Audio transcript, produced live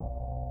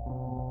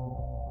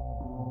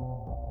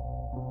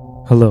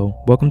Hello,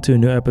 welcome to a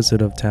new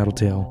episode of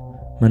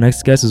Tattletale. My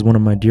next guest is one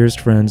of my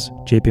dearest friends,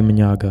 JP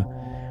Manyaga.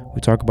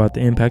 We talk about the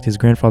impact his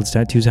grandfather's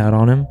tattoos had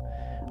on him,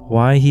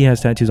 why he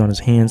has tattoos on his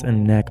hands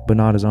and neck but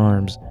not his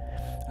arms,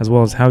 as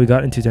well as how he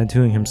got into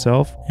tattooing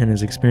himself and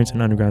his experience in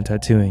underground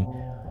tattooing.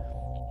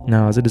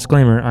 Now, as a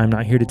disclaimer, I am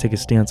not here to take a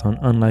stance on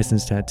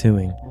unlicensed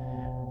tattooing.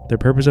 The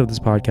purpose of this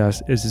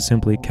podcast is to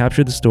simply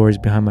capture the stories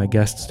behind my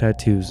guests'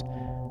 tattoos.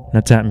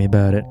 Now tap me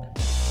about it.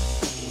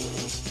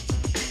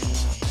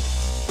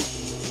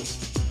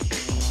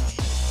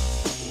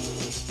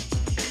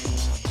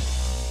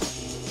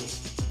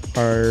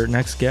 Our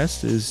next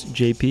guest is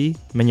JP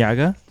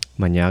Manyaga.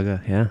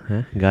 Manyaga,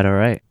 yeah, got it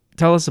right.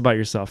 Tell us about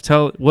yourself.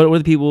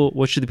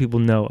 What should the people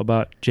know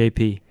about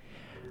JP?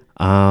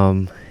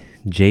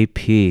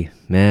 JP,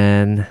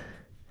 man,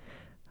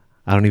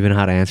 I don't even know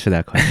how to answer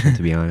that question,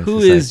 to be honest. Who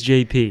is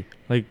JP?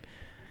 Like,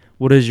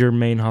 what is your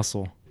main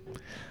hustle?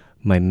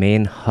 My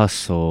main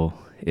hustle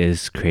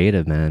is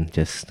creative, man.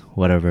 Just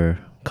whatever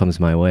comes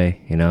my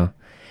way, you know.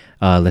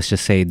 Let's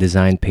just say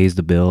design pays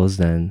the bills,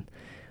 then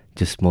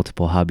just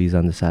multiple hobbies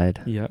on the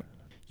side. Yeah.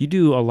 You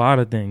do a lot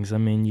of things. I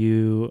mean,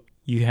 you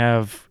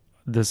have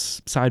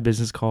this side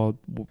business called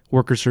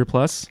Worker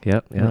Surplus.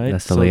 Yep, right?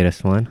 That's the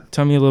latest one.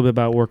 Tell me a little bit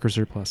about Worker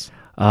Surplus.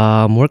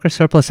 Worker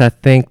Surplus, I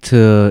think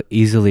to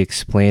easily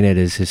explain it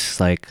is just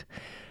like,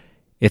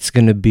 it's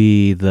going to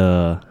be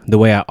the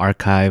way I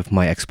archive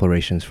my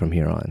explorations from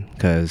here on.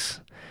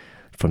 Because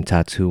from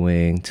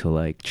tattooing to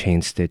like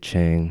chain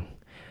stitching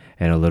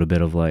and a little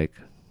bit of like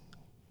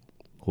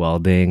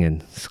welding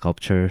and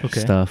sculpture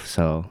stuff,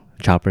 so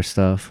chopper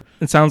stuff.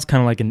 It sounds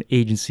kind of like an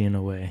agency in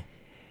a way.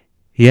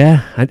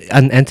 Yeah,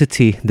 an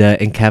entity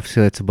that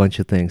encapsulates a bunch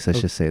of things. Let's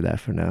just say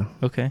that for now.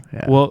 Okay.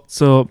 Yeah. Well,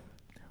 so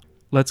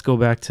let's go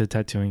back to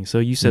tattooing. So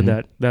you said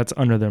that that's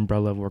under the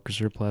umbrella of Worker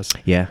Surplus.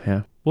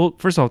 Yeah. Well,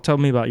 first of all, tell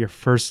me about your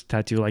first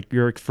tattoo, like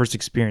your first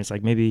experience,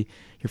 like maybe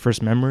your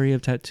first memory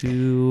of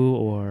tattoo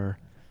or...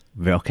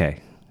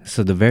 Okay.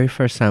 So the very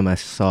first time I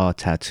saw a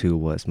tattoo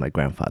was my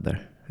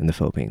grandfather in the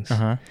Philippines.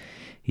 Uh-huh.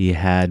 He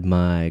had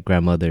my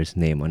grandmother's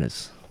name on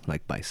his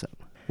like bicep.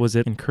 Was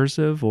it in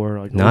cursive or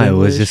like No, it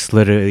was just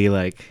literally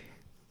like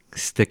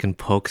stick and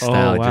poke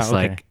style, wow, just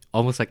okay. like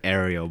almost like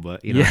aerial,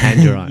 but you know,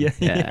 hand drawn.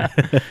 Yeah.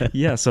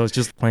 Yeah, so it's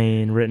just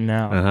plain written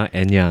out.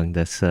 And Young,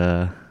 that's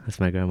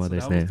my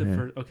grandmother's name.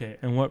 First, okay,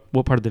 and what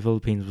part of the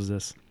Philippines was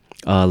this?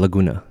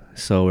 Laguna.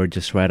 So we're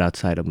just right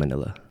outside of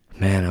Manila.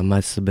 Man, I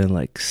must have been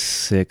like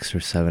 6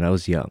 or 7. I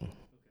was young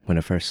when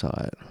I first saw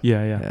it.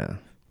 Yeah.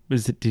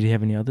 Did he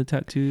have any other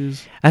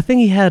tattoos? I think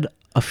he had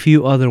a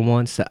few other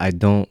ones that I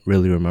don't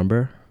really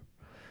remember,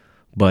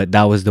 but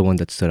that was the one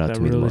that stood out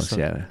to me the most.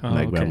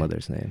 My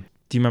grandmother's name.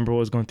 Do you remember what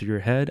was going through your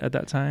head at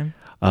that time?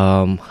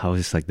 I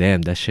was just like,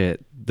 damn, that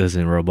shit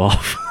doesn't rub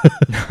off.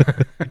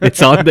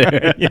 It's on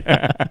there.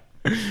 Yeah.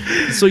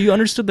 So you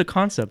understood the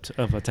concept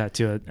of a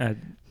tattoo at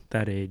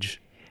that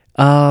age?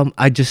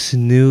 I just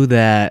knew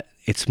that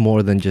it's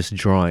more than just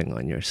drawing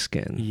on your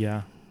skin.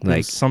 Yeah.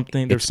 Like there's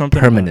something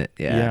permanent.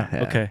 Yeah.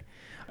 Okay.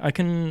 I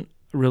can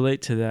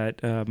relate to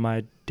that.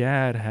 My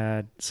dad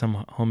had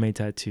some homemade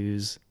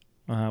tattoos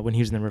when he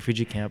was in the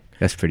refugee camp.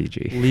 That's pretty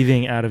G.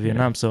 Leaving out of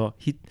Vietnam. So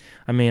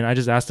I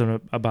just asked him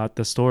about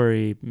the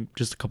story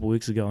just a couple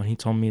weeks ago, and he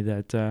told me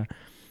that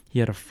he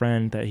had a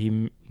friend that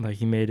he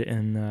made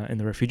in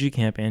the refugee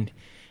camp, and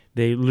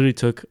they literally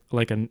took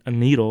like a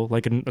needle,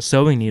 like a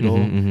sewing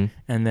needle,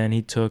 and then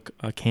he took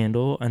a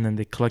candle, and then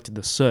they collected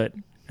the soot,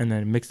 and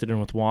then mixed it in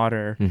with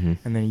water,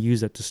 and then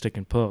used it to stick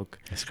and poke.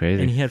 That's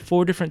crazy. And he had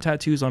 4 different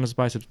tattoos on his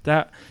biceps.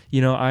 That,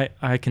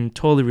 I can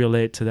totally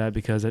relate to that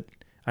because I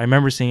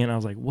remember seeing it and I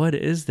was like, what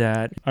is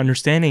that?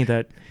 Understanding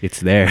that it's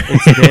there.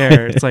 It's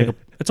there. It's like,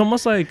 it's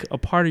almost like a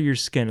part of your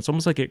skin. It's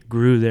almost like it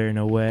grew there in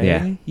a way.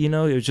 Yeah.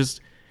 It was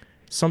just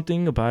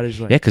something about it.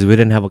 Like, because we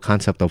didn't have a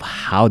concept of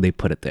how they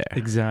put it there.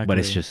 Exactly. But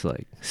it's just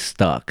like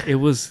stuck. It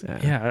was,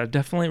 I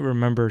definitely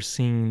remember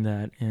seeing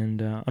that.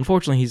 And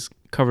unfortunately, he's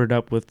covered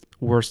up with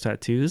worse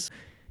tattoos.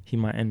 He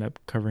might end up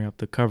covering up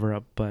the cover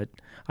up. But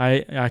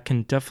I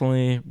can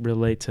definitely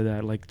relate to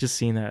that. Like just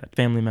seeing that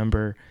family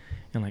member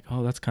and like,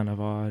 oh, that's kind of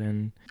odd.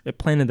 And it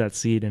planted that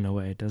seed in a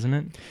way, doesn't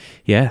it?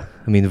 Yeah.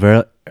 I mean,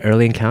 very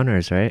early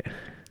encounters, right?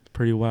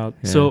 Pretty wild.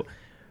 Yeah. So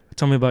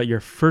tell me about your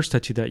first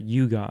tattoo that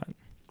you got.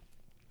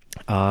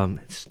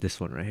 It's this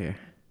one right here.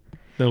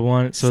 The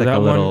one, so it's that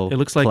like one, it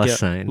looks like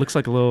sign. Looks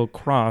like a little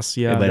cross.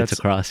 Yeah, but it's a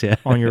cross. Yeah,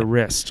 on your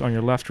wrist, on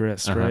your left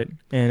wrist, right?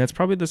 And it's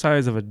probably the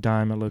size of a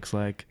dime. It looks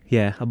like.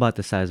 Yeah, about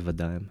the size of a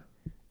dime.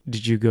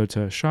 Did you go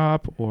to a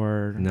shop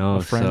or no?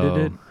 A friend did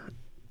it?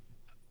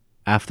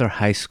 After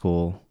high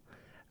school,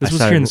 this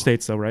was here in the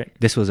States, though, right?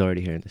 This was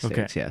already here in the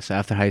States. Yeah. So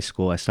after high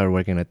school, I started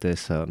working at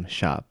this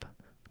shop,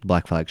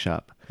 Black Flag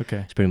shop. Okay.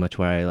 It's pretty much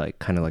where I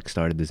kind of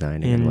started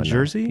designing in and whatnot.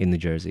 Jersey. In New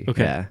Jersey.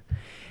 Okay. Yeah.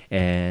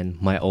 And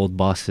my old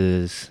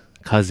boss's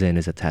cousin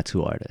is a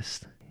tattoo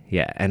artist.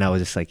 Yeah, and I was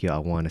just like, yo, I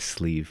want a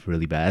sleeve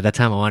really bad. At that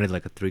time, I wanted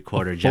like a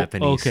 3/4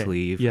 Japanese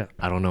sleeve. Yeah.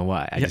 I don't know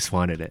why. I just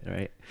wanted it,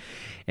 right?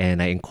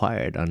 And I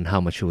inquired on how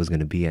much it was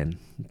going to be, and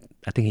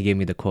I think he gave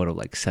me the quote of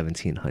like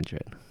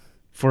 1,700.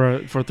 for a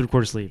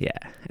 3/4 sleeve. Yeah,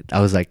 I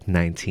was like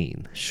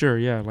 19. Sure,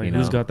 yeah. Like You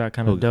who's know, got that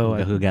kind of dough?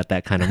 Who got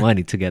that kind of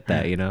money to get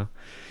that, you know?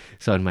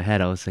 So in my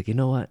head, I was like, you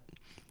know what?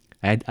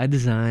 I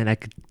design, I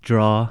could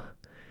draw.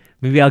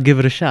 Maybe I'll give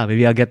it a shot.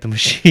 Maybe I'll get the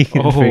machine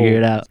and figure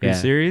it out. Are you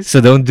serious?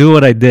 So don't do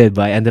what I did,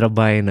 but I ended up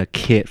buying a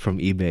kit from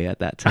eBay at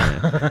that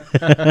time.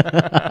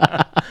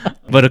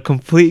 But a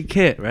complete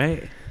kit,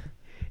 right?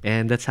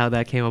 And that's how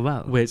that came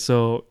about. Wait,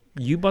 so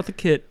you bought the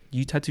kit,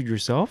 you tattooed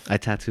yourself? I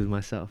tattooed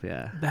myself,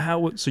 yeah.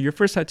 So your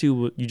first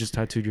tattoo, you just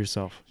tattooed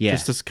yourself? Yeah.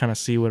 Just to kind of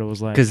see what it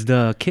was like? Because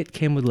the kit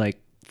came with like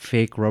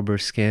fake rubber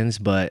skins,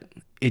 but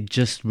it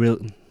just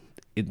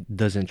it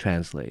doesn't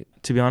translate.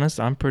 To be honest,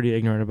 I'm pretty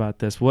ignorant about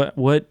this.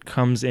 What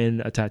comes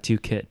in a tattoo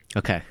kit?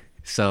 Okay,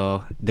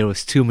 so there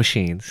was 2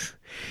 machines.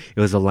 It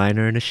was a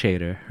liner and a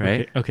shader,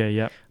 right? Okay,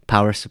 yep.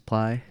 Power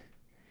supply,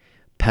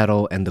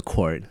 pedal, and the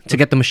cord to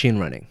get the machine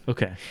running.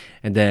 Okay.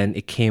 And then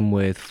it came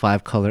with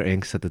 5 color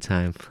inks at the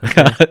time.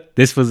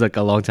 This was like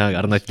a long time ago.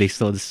 I don't know if they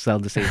still sell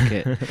the same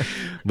kit,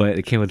 but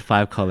it came with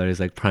 5 colors,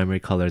 like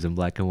primary colors in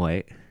black and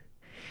white.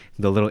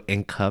 The little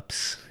ink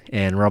cups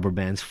and rubber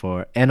bands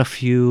and a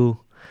few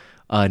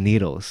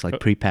needles, like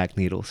pre-packed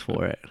needles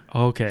for it.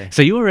 Okay.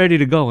 So you were ready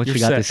to go once You're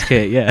you got set. this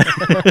kit, yeah.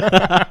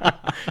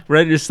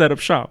 Ready to set up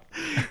shop.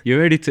 You're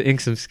ready to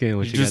ink some skin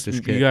once you got this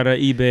kit. You gotta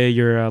eBay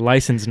your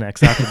license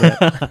next after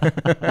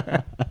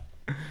that.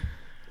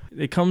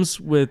 It comes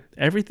with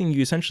everything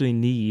you essentially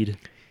need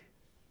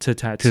to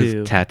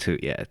tattoo. To and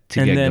get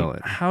then going.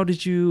 How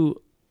did you?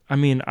 I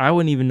mean, I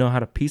wouldn't even know how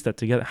to piece that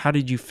together. How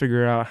did you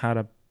figure out how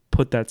to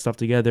put that stuff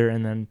together,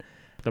 and then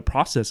the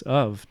process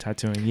of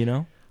tattooing? You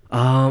know?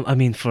 I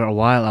mean, for a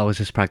while I was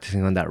just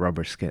practicing on that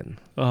rubber skin.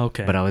 Oh,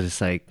 okay. But I was just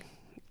like,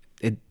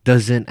 it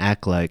doesn't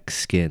act like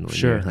skin when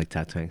Sure. you're like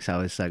tattooing. So I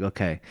was like,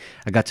 okay.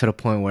 I got to the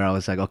point where I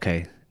was like,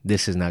 okay,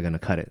 this is not gonna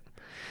cut it.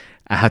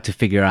 I had to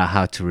figure out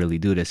how to really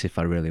do this if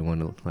I really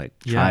want to like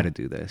try to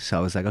do this. So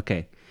I was like,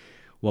 okay,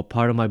 what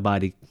part of my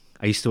body?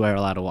 I used to wear a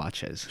lot of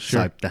watches,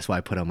 Sure. so that's why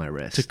I put on my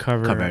wrist To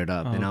cover it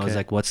up. And I was okay.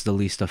 like, what's the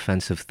least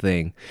offensive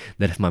thing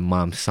that if my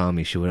mom saw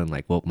me, she wouldn't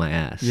like whoop my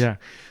ass? Yeah.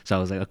 So I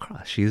was like, a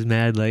cross. She's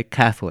mad like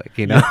Catholic,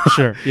 you know? Yeah,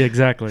 sure. Yeah,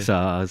 exactly. So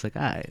I was like,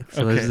 all right,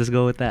 so Okay. let's just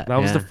go with that. That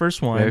was the Yeah.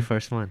 first one. Very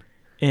first one.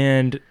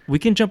 And we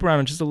can jump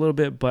around just a little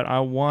bit, but I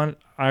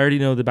already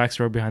know the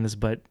backstory behind this,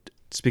 but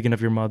speaking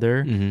of your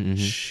mother, Mm-hmm.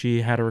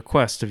 she had a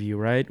request of you,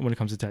 right? When it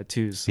comes to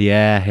tattoos.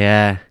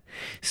 Yeah.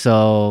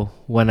 So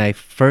when I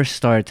first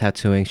started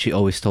tattooing, she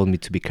always told me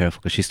to be careful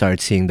because she started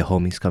seeing the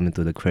homies coming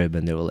through the crib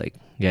and they were like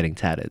getting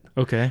tatted,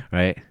 Okay.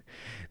 right?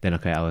 Then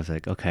I was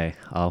like, okay,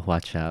 I'll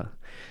watch out.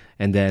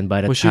 And then by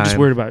the Was she time just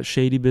worried about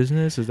shady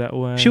business? Is that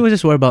why? she was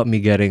just worried about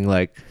me getting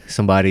like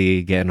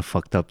somebody getting a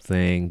fucked up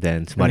thing,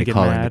 then somebody get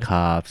calling mad? the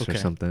cops or Okay.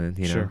 something,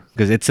 you know, Sure.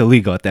 because it's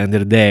illegal at the end of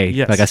the day.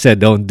 Yes. Like I said,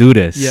 don't do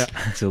this. Yeah.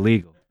 It's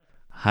illegal.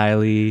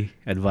 Highly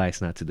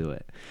advise not to do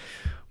it.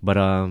 But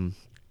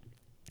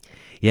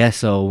yeah,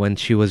 so when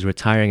she was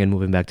retiring and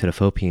moving back to the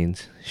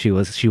Philippines, she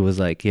was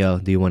like, yo,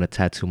 do you want to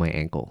tattoo my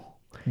ankle?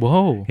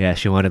 Whoa. Yeah,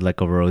 she wanted like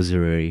a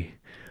rosary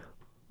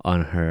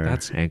on her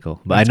That's-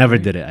 ankle. But I that's never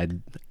great. did it.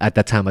 At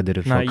that time I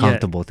didn't feel Not yet.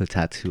 comfortable to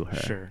tattoo her.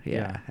 Sure,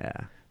 Yeah.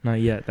 Not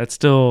yet. That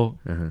still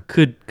Uh-huh.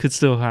 could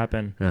still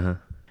happen. Uh-huh.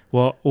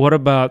 Well, what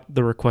about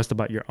the request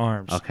about your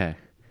arms? Okay.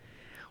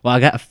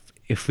 Well,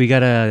 if we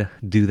gotta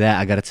do that,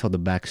 I gotta tell the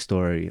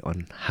backstory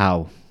on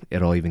how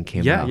it all even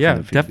came Yeah, out. yeah,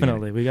 from the beginning.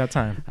 definitely. We got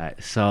time. All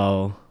right,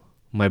 so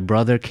my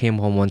brother came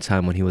home one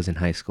time when he was in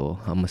high school.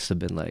 I must have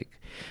been like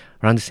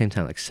around the same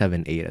time, like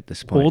 7, 8 at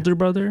this point. Older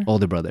brother?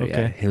 Older brother, yeah.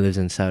 Okay. He lives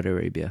in Saudi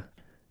Arabia.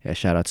 Yeah,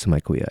 shout out to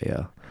my kuya,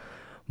 yeah.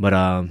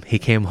 But he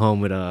came home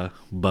with a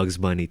Bugs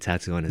Bunny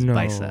tattoo on his No.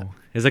 bicep.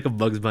 It's like a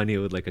Bugs Bunny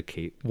with like a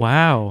cape.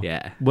 Wow.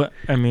 Yeah. What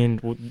I mean,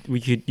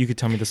 you could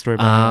tell me the story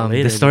behind that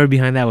later. The story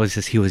behind that was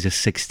just he was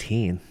just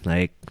 16.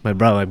 Like my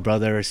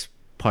brother is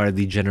part of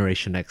the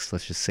Generation X.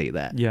 Let's just say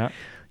that. Yeah.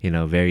 You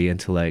know, very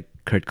into like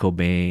Kurt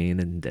Cobain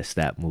and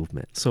that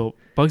movement. So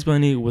Bugs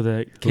Bunny with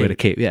a cape. With a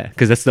cape, yeah,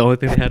 because that's the only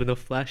thing they had enough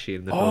flashy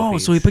in the Oh,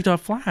 Philippines. so he picked out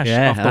Flash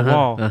off the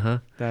wall. Uh-huh.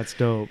 That's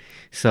dope.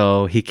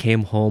 So he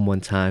came home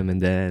one time, and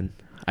then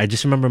I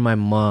just remember my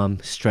mom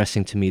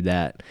stressing to me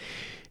that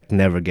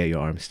never get your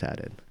arms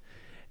tatted.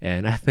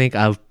 And I think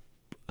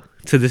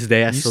to this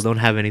day, I still don't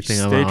have anything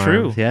on my stay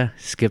true. arms. Yeah,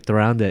 skipped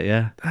around it.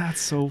 Yeah.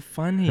 That's so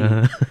funny.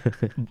 Uh-huh.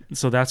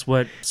 So that's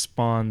what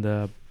spawned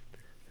the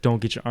 "Don't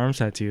get your arms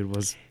tattooed"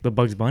 was the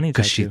Bugs Bunny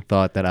Because she tattoo.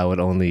 thought that I would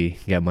only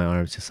get my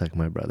arms just like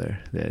my brother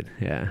did.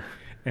 Yeah.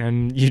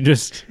 And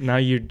now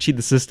you cheat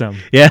the system.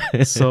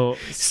 Yeah. So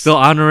Still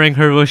honoring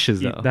her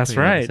wishes, though. that's You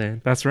know what I'm right.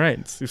 saying? That's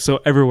right.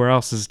 So everywhere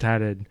else is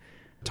tatted.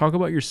 Talk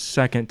about your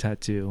second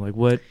tattoo. Like,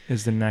 what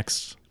is the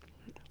next?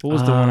 What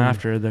was the one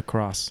after the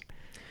cross?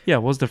 Yeah,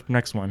 what was the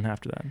next one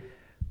after that?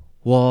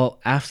 Well,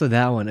 after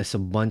that one, it's a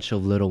bunch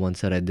of little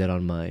ones that I did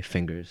on my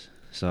fingers.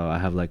 So I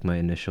have like my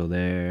initial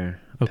there,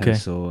 a Okay.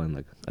 pencil, and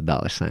like a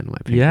dollar sign on my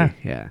pinky. Yeah.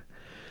 Yeah.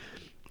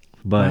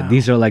 But Wow.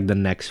 these are like the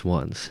next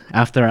ones.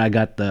 After I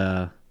got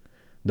the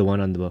the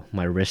one on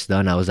my wrist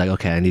done, I was like,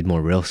 okay, I need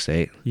more real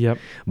estate, Yep.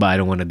 but I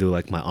don't want to do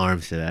like my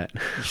arms to that,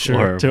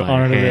 Sure. or To my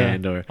honor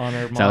hand, the or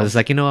honor so I was moms.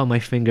 like, you know what, my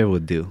finger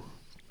would do.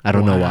 I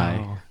don't know why.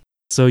 Wow.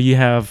 So you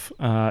have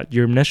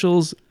your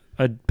initials,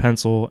 a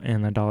pencil,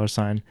 and a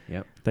 $sign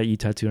Yep. that you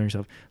tattoo on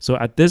yourself. So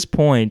at this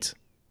point,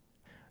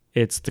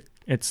 it's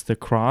the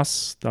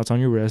cross that's on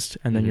your wrist,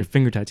 and then your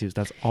finger tattoos.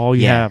 That's all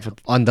you have.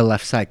 on the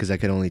left side because I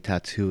could only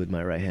tattoo with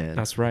my right hand.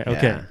 That's right. Yeah,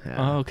 Okay. yeah.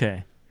 Oh,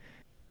 okay.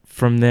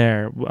 From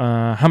there,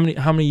 how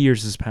many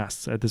years has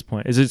passed at this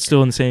point? Is it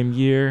still in the same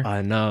year?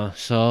 No,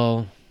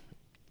 so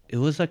it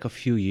was like a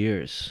few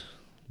years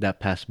that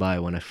passed by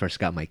when I first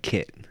got my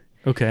kit,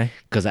 Okay.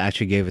 because I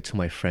actually gave it to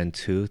my friend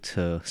too,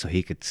 so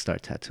he could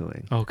start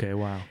tattooing. Okay.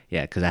 Wow.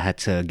 Yeah, because I had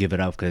to give it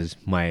up because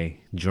my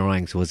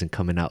drawings wasn't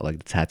coming out like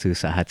the tattoo,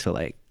 so I had to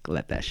like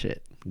let that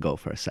shit go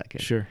for a second.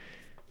 Sure.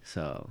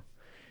 So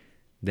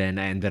then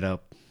I ended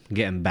up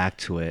getting back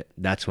to it.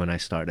 That's when I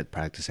started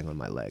practicing on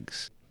my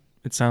legs.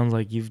 It sounds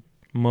like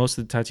most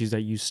of the tattoos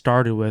that you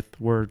started with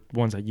were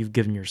ones that you've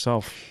given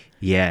yourself.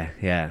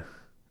 Yeah.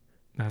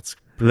 That's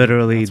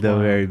Literally That's the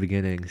wild. very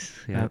beginnings.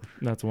 Yeah.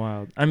 that's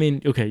wild. I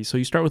mean, okay, so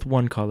you start with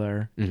one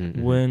color. Mhm.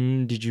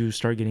 When did you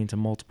start getting into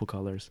multiple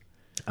colors?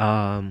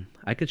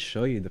 I could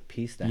show you the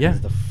piece that Yeah.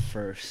 has the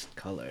first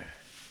color.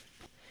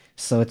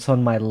 So it's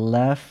on my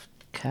left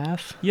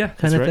calf, Yeah, kind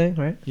that's of right. thing,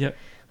 right? Yep.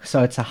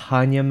 So it's a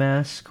Hanya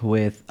mask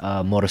with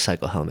a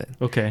motorcycle helmet.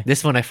 Okay.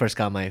 This one I first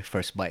got my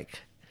first bike.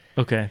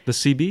 Okay. The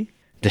CB?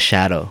 The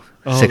Shadow,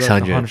 Oh, the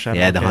 600. Honda Shadow,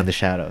 Yeah, the okay. Honda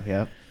Shadow.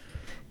 Yep.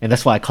 And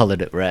that's why I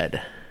colored it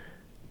red.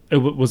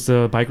 Was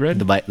the bike red?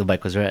 The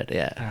bike was red.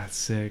 Yeah. That's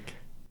sick.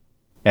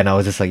 And I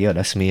was just like, yo,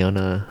 that's me on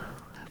a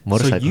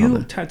motorcycle So you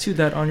helmet. tattooed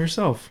that on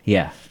yourself.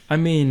 Yeah. I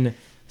mean,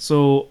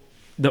 so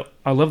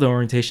I love the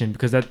orientation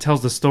because that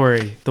tells the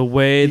story. The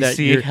way that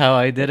how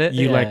I did it?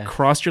 you Yeah. like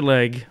crossed your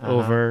leg Uh-huh.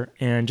 over,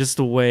 and just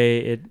the way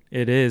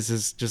it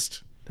is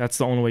just that's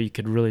the only way you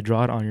could really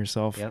draw it on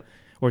yourself. Yep.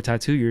 Or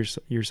tattoo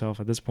yourself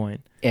at this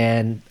point.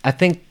 And I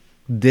think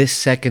this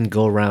second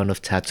go round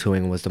of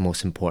tattooing was the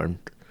most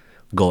important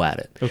go at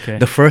it. Okay.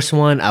 The first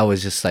one, I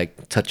was just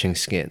like touching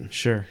skin.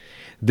 Sure.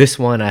 This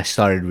one, I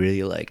started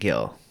really like,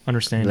 yo,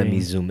 Understanding. let me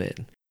zoom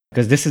in.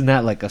 Because this is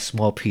not like a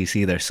small piece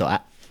either. So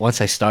once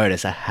I started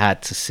this, I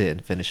had to sit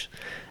and finish.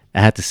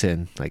 I had to sit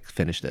and like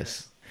finish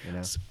this. You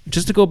know?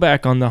 Just to go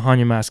back on the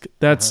Hanya mask,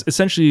 that's Uh-huh.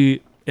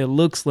 essentially, it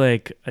looks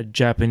like a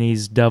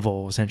Japanese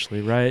devil,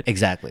 essentially, right?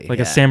 Exactly. Like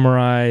yeah. a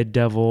samurai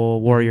devil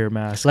warrior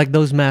mask. It's like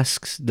those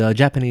masks, the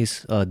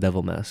Japanese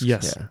devil masks.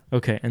 Yes. Yeah.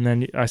 Okay. And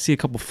then I see a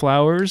couple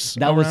flowers.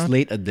 That was around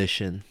late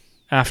addition.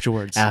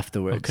 afterwards.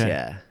 Afterwards, Okay.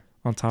 yeah.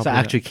 On top So of I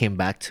that. actually came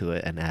back to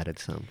it and added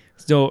some.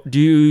 So, do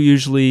you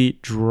usually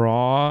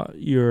draw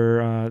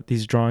your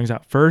these drawings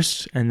out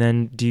first, and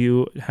then do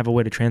you have a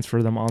way to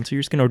transfer them onto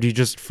your skin, or do you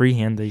just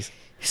freehand these?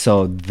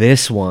 So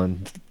this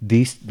one,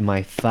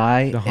 my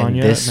thigh The and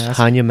Hanya this mask?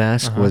 Hanya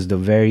mask Uh-huh. was the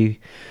very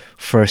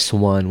first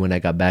one when I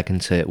got back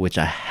into it, which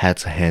I had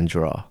to hand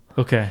draw.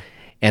 Okay.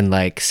 And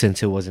like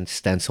since it wasn't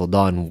stenciled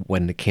on,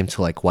 when it came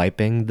to like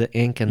wiping the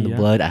ink and the Yeah.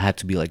 blood, I had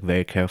to be like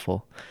very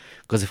careful,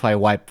 because if I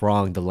wipe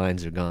wrong, the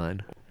lines are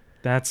gone.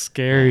 That's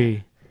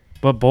scary,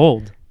 but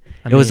bold.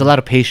 It was a lot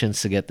of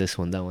patience to get this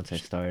one done once I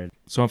started.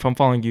 So, if I'm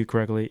following you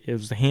correctly, it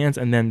was the hands,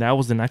 and then that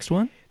was the next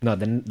one. No,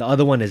 then the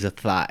other one is a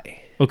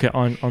thigh. Okay.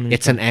 On the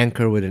It's an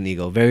anchor with an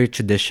eagle, very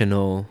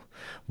traditional,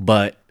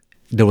 but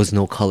there was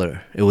no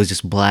color. It was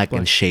just black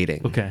and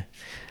shading. Okay.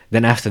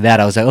 Then after that,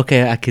 I was like,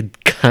 okay, I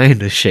could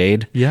kind of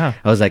shade. Yeah.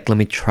 I was like, let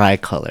me try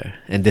color.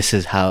 And this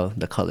is how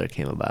the color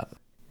came about.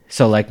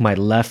 So like my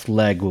left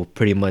leg will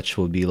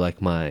be like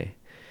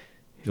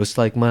it was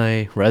like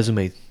my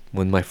resume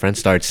when my friends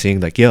started seeing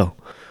like, yo,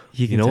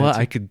 you know what?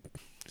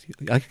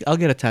 I'll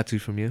get a tattoo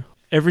from you.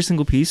 Every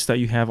single piece that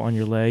you have on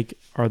your leg,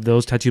 are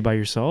those tattooed by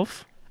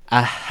yourself?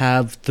 I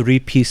have 3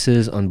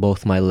 pieces on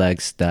both my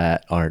legs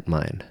that aren't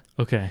mine.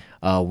 Okay.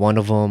 One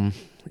of them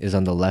is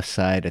on the left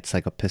side. It's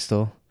like a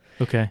pistol.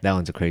 Okay. That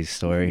one's a crazy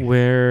story.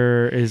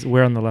 Where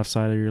on the left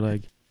side of your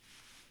leg?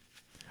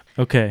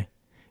 Okay.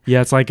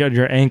 Yeah, it's like at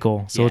your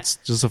ankle. So Yeah. it's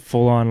just a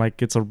full on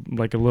it's a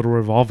little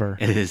revolver.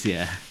 It is,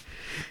 yeah.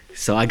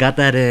 So I got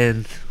that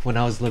in when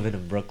I was living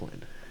in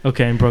Brooklyn.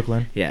 Okay, in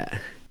Brooklyn. Yeah.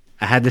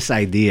 I had this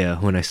idea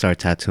when I started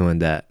tattooing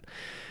that,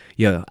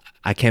 yo,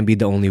 I can't be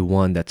the only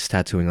one that's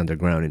tattooing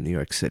underground in New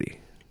York City.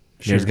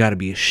 There's Sure. got to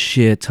be a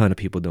shit ton of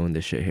people doing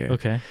this shit here.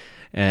 Okay.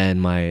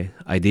 And my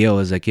idea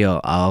was like, yo,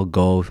 I'll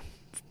go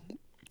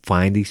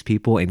find these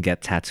people and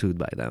get tattooed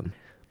by them.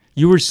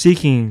 You were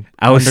seeking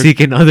I was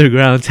seeking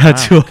underground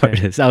tattoo okay.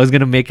 artists. I was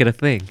going to make it a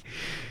thing.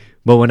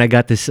 But when I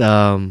got this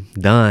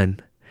done,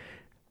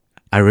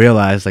 I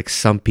realized like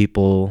some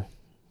people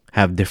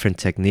have different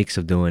techniques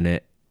of doing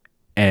it.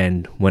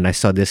 And when I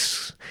saw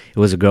this, it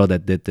was a girl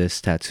that did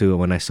this tattoo. And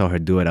when I saw her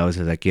do it, I was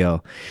just like,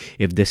 yo,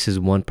 if this is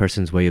one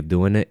person's way of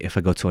doing it, if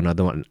I go to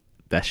another one,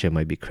 that shit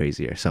might be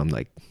crazier. So I'm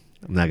like,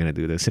 I'm not going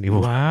to do this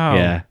anymore. Wow.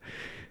 Yeah.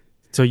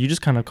 So you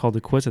just kind of called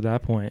it quits at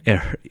that point.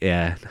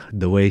 Yeah,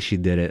 the way she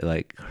did it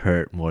like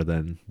hurt more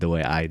than the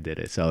way I did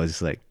it. So I was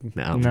just like,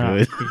 nah, I'm No,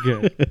 good.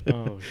 you're good.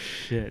 Oh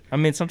shit! I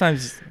mean,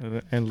 sometimes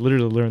and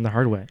literally learn the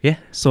hard way. Yeah.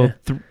 So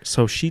yeah.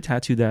 so she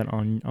tattooed that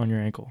on your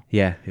ankle.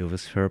 Yeah, it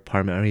was her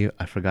apartment.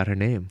 I forgot her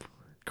name.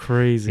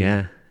 Crazy.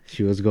 Yeah,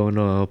 she was going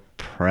to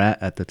Pratt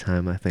at the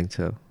time, I think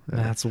too.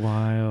 That's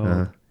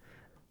wild.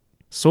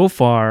 So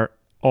far,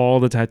 all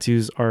the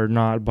tattoos are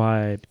not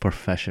by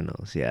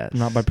professionals. Yes.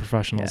 Not by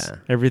professionals. Yeah.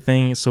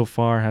 Everything so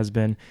far has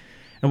been.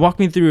 And walk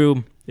me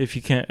through,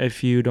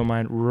 if you don't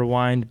mind,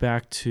 rewind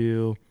back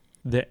to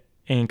the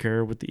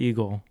anchor with the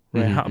eagle.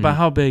 Right. About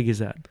how big is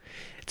that?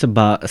 It's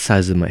about the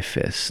size of my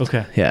fist.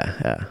 Okay.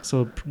 Yeah.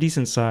 So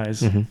decent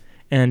size.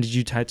 And did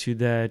you tattoo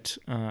that?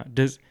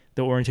 Does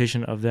the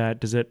orientation of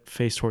that, does it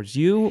face towards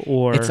you,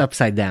 or it's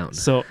upside down?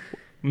 So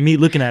me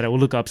looking at it will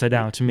look upside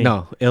down to me.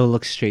 No, it'll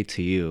look straight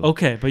to you.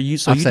 Okay, but you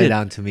upside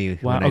down to me.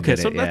 Wow. When Okay, I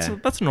did so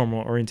it, that's a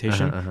normal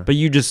orientation. But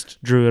you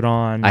just drew it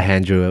on. I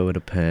hand drew it with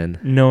a pen,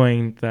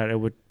 knowing that it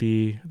would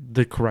be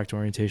the correct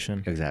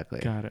orientation. Exactly.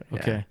 Got it.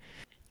 Okay. Yeah.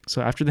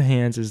 So after the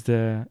hands is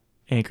the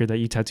anchor that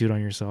you tattooed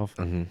on yourself,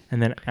 and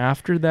then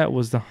after that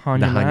was the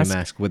Hannya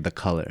mask with the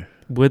color.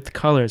 With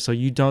color, so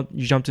you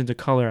jumped into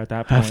color at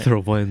that point. After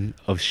one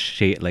of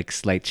shade, like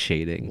slight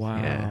shading. Wow.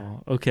 Yeah.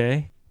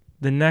 Okay.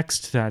 The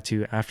next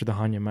tattoo after the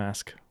Hannya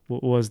mask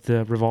was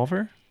the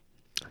revolver.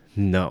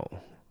 No,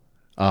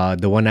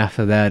 the one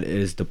after that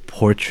is the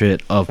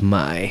portrait of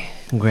my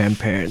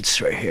grandparents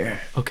right here.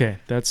 Okay,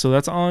 that's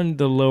on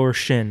the lower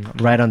shin,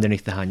 right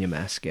underneath the Hannya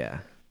mask.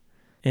 Yeah.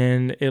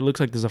 And it looks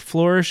like there's a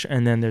flourish,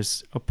 and then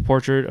there's a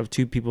portrait of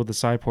two people, the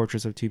side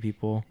portraits of two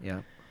people.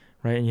 Yeah.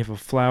 Right, and you have a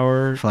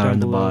flower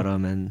on the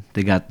bottom, and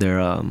they got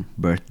their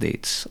birth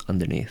dates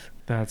underneath.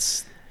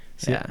 That's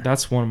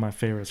one of my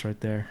favorites right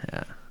there.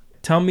 Yeah.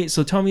 Tell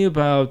me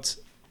about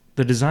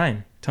the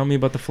design. Tell me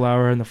about the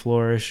flower and the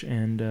flourish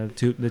and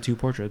the two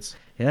portraits.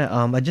 Yeah,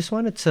 I just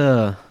wanted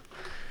to,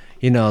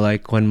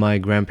 like when my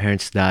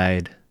grandparents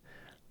died,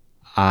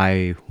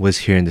 I was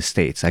here in the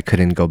States. I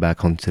couldn't go back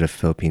home to the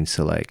Philippines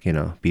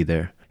to be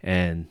there.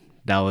 And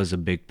that was a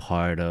big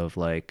part of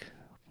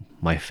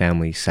my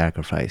family's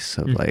sacrifice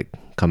of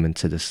coming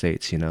to the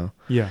States,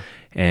 Yeah.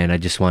 And I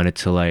just wanted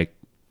to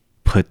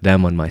put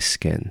them on my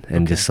skin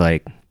and just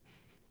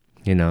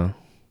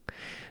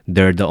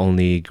they're the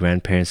only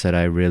grandparents that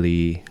I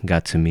really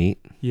got to meet.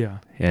 Yeah.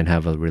 And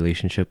have a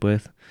relationship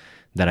with,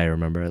 that I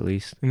remember at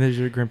least. And there's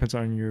your grandparents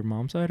on your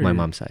mom's side? My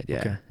mom's side, yeah.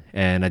 Okay.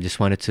 And I just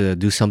wanted to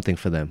do something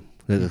for them.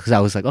 Because I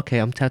was like, okay,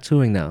 I'm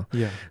tattooing now.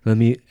 Yeah.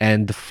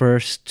 And the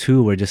first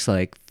two were just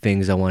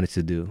things I wanted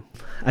to do.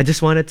 I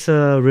just wanted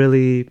to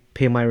really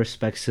pay my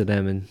respects to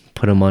them and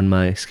put them on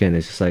my skin.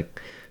 It's just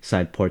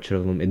side portrait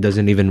of them. It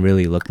doesn't even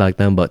really look like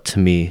them, but to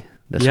me,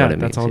 that's what it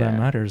means. That's all that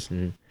matters.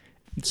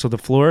 So the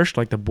flourish,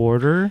 the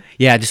border?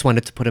 Yeah, I just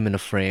wanted to put them in a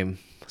frame.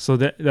 So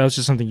that was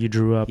just something you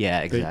drew up?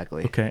 Yeah,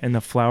 exactly. Okay, and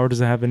the flower, does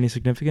it have any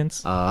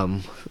significance?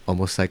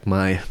 Almost like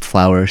my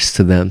flowers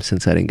to them,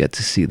 since I didn't get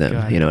to see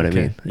them. You know what I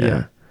mean?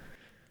 Yeah.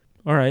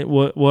 All right.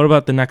 What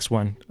about the next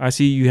one? I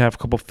see you have a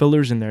couple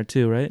fillers in there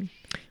too, right?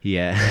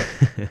 Yeah.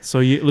 So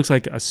it looks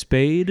like a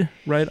spade,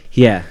 right?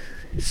 Yeah.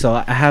 So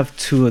I have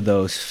two of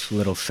those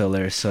little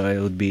fillers. So it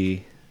would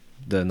be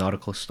the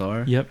nautical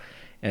star. Yep.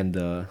 And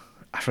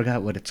I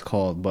forgot what it's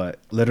called, but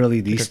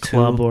literally these two.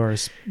 Club or a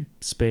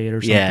spade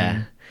or something.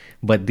 Yeah.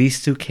 But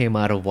these two came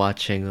out of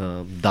watching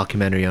a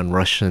documentary on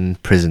Russian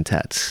prison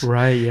tats.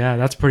 Right, yeah.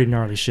 That's pretty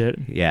gnarly shit.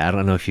 Yeah, I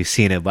don't know if you've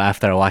seen it, but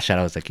after I watched that,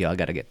 I was like, yo, I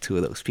got to get two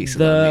of those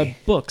pieces on me. The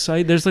books,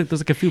 there's a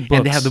few books.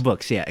 And they have the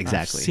books, yeah,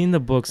 exactly. I've seen the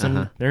books,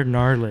 and they're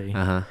gnarly.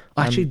 Oh,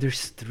 actually,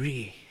 there's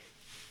three.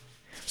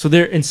 So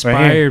they're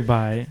inspired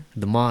by...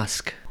 the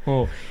mosque.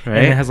 Oh, right?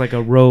 And it has a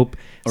rope.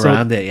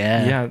 Around it,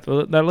 yeah. Yeah,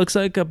 that looks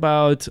like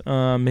about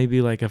maybe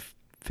a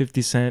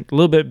 50 cent, a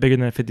little bit bigger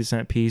than a 50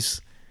 cent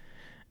piece.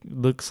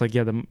 Looks like,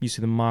 you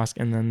see the mosque,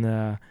 and then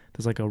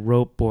there's a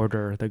rope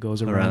border that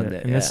goes around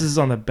it. And this is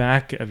on the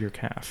back of your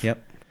calf.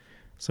 Yep.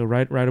 So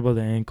right above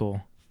the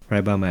ankle.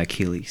 Right by my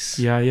Achilles.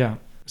 Yeah.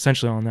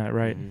 Essentially on that,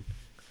 right?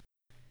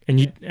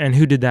 And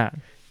who did that?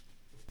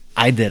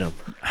 I did them.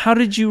 How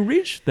did you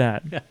reach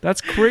that? That's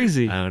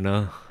crazy. I don't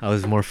know. I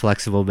was more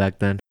flexible back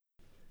then.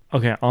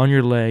 Okay, on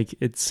your leg,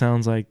 it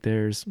sounds like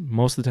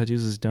most of the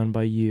tattoos is done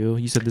by you.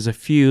 You said there's a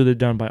few that are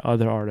done by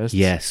other artists.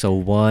 Yeah, so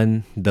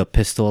the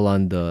pistol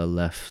on the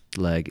left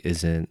leg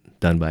isn't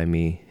done by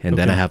me. And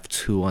then I have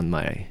two on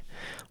my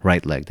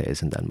right leg that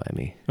isn't done by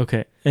me.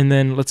 Okay, and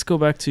then let's go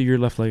back to your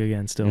left leg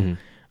again still. Mm-hmm.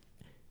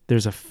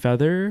 There's a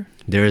feather.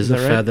 There is a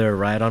feather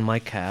right on my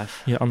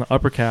calf. Yeah, on the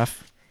upper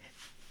calf.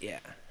 Yeah.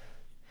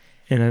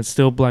 And it's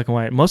still black and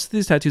white. Most of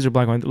these tattoos are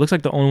black and white. It looks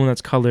like the only one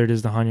that's colored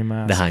is the Hannya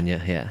mask. The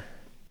Hannya, yeah.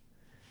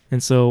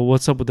 And so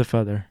what's up with the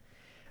feather?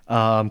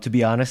 To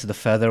be honest, the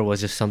feather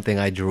was just something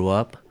I drew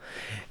up.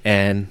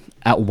 And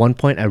at one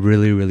point, I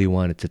really, really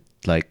wanted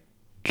to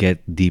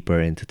get deeper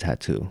into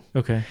tattoo.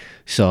 Okay.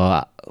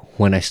 So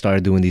when I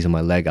started doing these on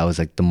my leg, I was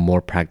like, the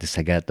more practice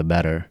I get, the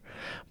better.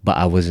 But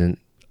I wasn't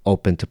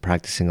open to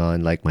practicing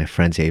on like my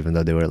friends, even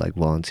though they were like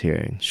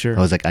volunteering. Sure.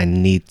 I was like, I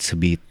need to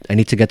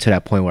get to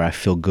that point where I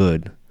feel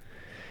good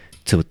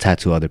to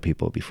tattoo other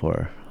people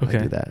before I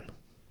do that.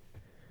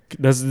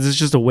 This is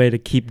just a way to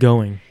keep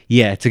going.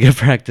 Yeah, to get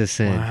practice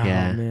in. Wow,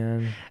 yeah,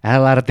 man. I had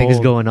a lot of things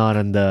Bold. going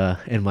on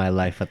in my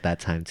life at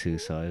that time too,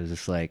 so it was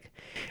just like,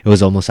 it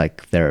was almost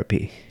like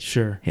therapy.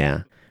 Sure.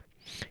 Yeah,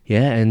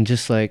 and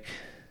just like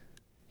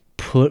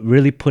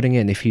really putting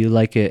in. If you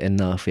like it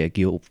enough, like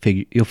you'll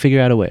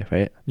figure out a way,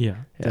 right? Yeah,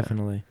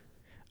 definitely.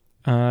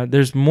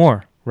 There's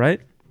more,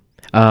 right?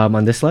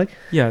 On this leg?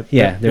 Yeah.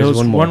 Yeah, there there's was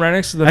one more. One right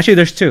next to the. Actually,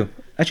 there's two.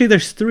 Actually,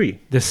 there's three.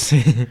 This.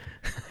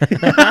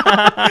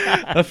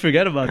 I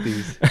forget about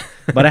these.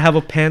 But I have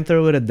a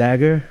panther with a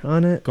dagger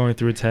on it. Going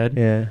through its head.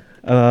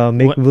 Yeah.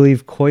 Make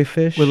believe koi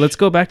fish. Well, let's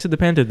go back to the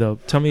panther though.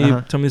 Tell me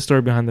the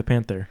story behind the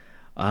panther.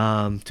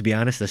 To be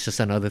honest, that's just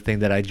another thing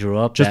that I drew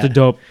up. Just a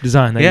dope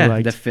design that you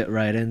liked. That fit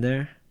right in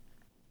there.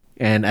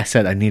 And I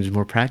said I needed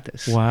more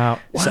practice. Wow.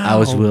 So I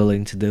was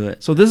willing to do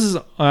it. So this is,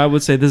 I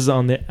would say, this is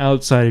on the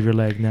outside of your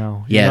leg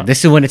now. Yeah,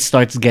 this is when it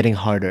starts getting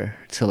harder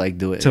to like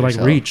do it. To like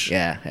reach.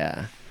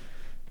 Yeah.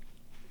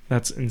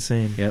 That's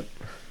insane. Yep.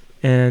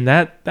 And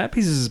that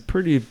piece is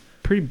pretty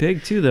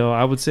big too, though.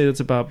 I would say that's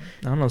about,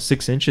 I don't know,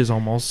 6 inches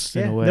almost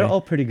in a way. They're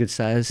all pretty good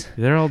size.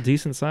 They're all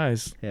decent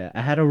size. Yeah,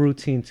 I had a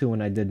routine too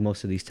when I did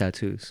most of these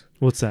tattoos.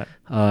 What's that?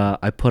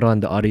 I put on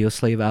the Audio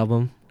Slave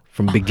album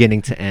from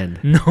beginning to end.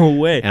 No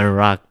way. And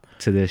rock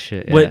to this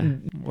shit. Yeah. Wait,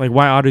 like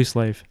why Audio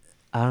Slave?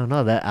 I don't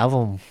know. That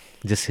album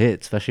just hit,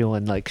 especially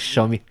when like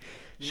show me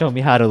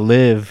how to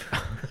live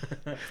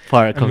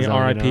part comes on.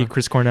 R.I.P. You know?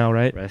 Chris Cornell,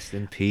 right? Rest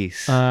in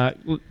peace.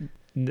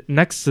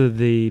 Next to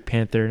the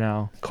panther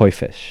now, Koi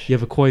fish. you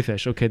have a koi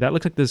fish. Okay, that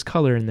looks like there's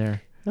color in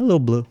there. A little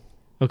blue.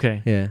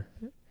 Okay. Yeah.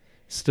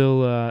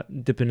 Still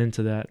dipping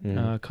into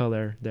that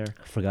color there.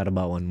 I forgot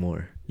about one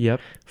more.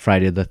 Yep.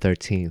 Friday the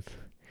 13th.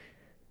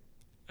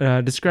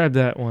 Describe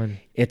that one.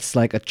 It's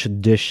like a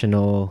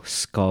traditional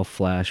skull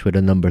flash with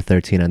a number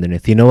 13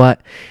 underneath. You know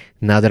what?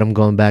 Now that I'm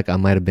going back, I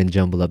might have been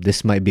jumbled up.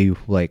 This might be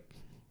like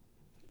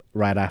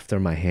right after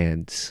my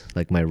hands,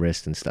 like my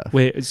wrist and stuff.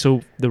 Wait,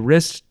 so the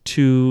wrist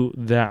to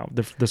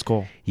the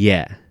skull?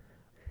 Yeah.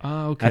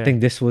 Oh, okay. I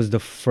think this was the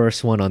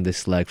first one on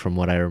this leg from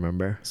what I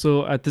remember.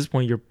 So at this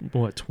point, you're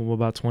what,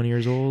 about 20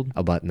 years old?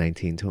 About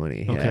 19,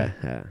 20. Okay.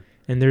 Yeah.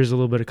 And there's a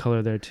little bit of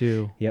color there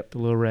too. Yep. The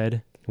little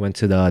red. Went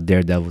to the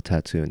Daredevil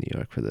tattoo in New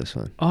York for this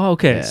one. Oh,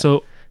 okay. Yeah.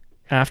 So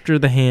after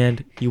the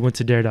hand, you went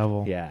to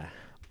Daredevil. Yeah.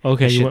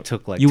 Okay. It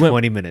took like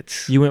 20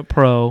 minutes. You went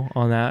pro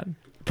on that.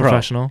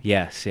 Professional.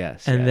 Yes.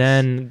 And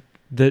then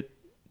the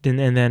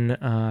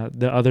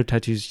other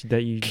tattoos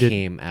that you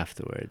came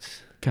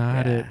afterwards.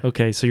 Got it.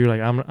 Okay, so you're like,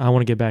 I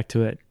want to get back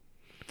to it.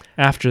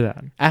 After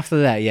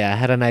that, yeah, I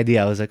had an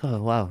idea. I was like,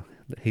 oh wow,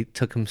 it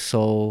took him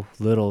so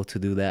little to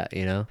do that.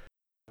 You know,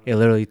 it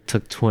literally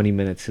took 20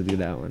 minutes to do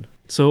that one.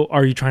 So,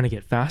 are you trying to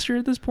get faster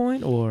at this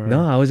point, or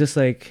no? I was just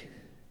like,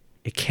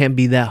 it can't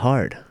be that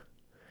hard.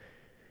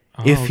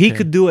 Oh, if he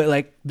could do it,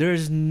 like,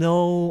 there's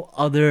no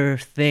other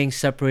thing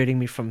separating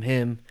me from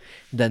him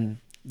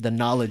than the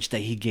knowledge that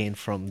he gained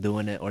from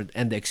doing it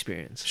and the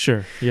experience.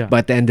 Sure, yeah. But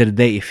at the end of the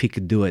day, if he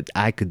could do it,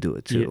 I could do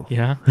it too.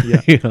 Yeah.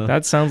 You know?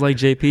 That sounds like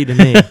JP to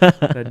me.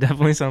 That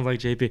definitely sounds like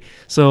JP.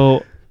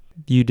 So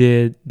you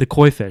did the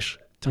koi fish.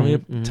 Tell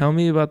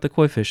me about the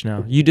koi fish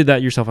now. You did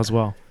that yourself as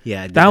well.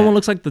 Yeah, I did that one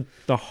looks like the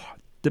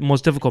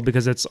most difficult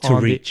because it's to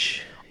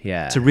reach.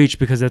 To reach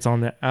because it's on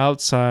the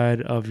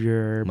outside of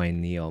my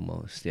knee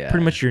almost. Yeah,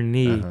 pretty much your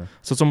knee.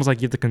 So it's almost like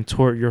you have to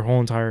contort your whole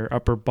entire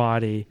upper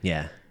body.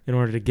 Yeah. In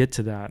order to get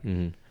to that.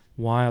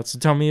 Wild. So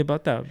tell me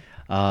about that.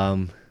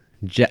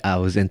 I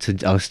was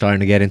starting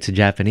to get into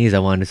Japanese. I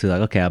wanted to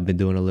like, okay, I've been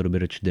doing a little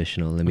bit of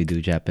traditional. Let me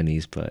do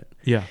Japanese. But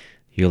yeah,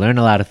 you learn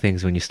a lot of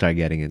things when you start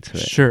getting into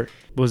it. Sure.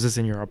 Was this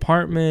in your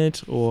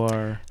apartment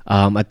or?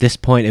 At this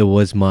point, it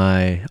was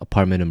my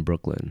apartment in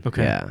Brooklyn.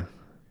 Okay. Yeah.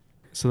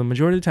 So the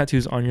majority of the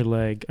tattoos on your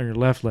leg, on your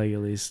left leg at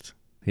least.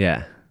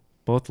 Yeah.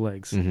 Both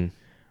legs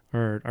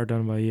are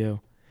done by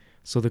you.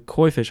 So the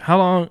koi fish. How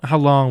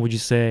long would you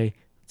say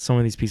some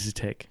of these pieces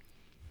take?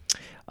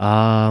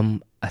 I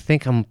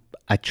think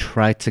I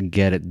try to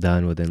get it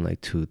done within like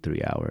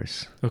 2-3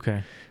 hours.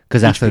 Okay.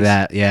 Because after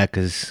that,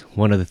 because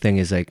one of the things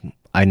is like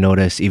I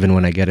notice even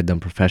when I get it done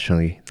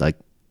professionally, like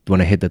when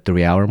I hit the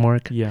 3-hour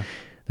mark,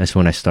 that's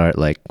when I start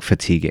like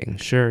fatiguing.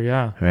 Sure,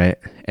 yeah. Right,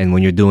 and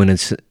when you're doing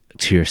it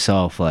to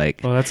yourself,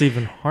 like that's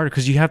even harder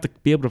because you have to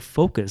be able to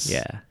focus.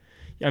 Yeah.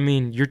 I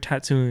mean, you're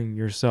tattooing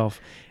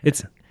yourself.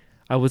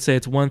 I would say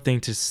it's one thing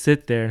to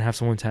sit there and have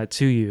someone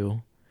tattoo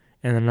you.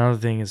 And another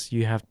thing is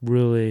you have to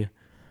really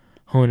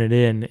hone it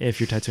in if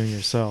you're tattooing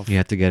yourself. You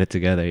have to get it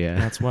together, yeah.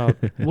 That's wild.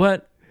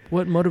 What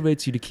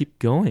motivates you to keep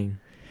going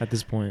at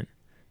this point?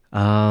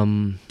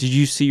 Did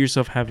you see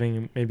yourself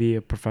having maybe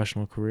a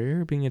professional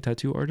career being a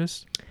tattoo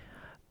artist?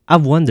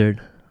 I've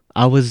wondered.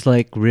 I was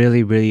like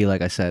really, really,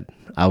 like I said,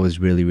 I was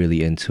really,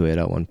 really into it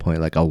at one point.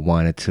 Like I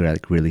wanted to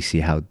like really see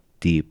how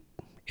deep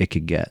it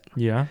could get.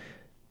 Yeah.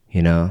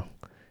 You know,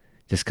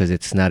 just because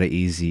it's not an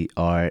easy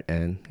art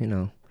and, you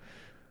know,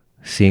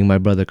 seeing my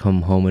brother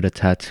come home with a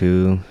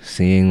tattoo,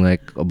 seeing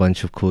like a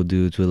bunch of cool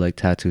dudes with like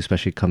tattoos,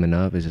 especially coming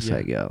up, it's just Yeah.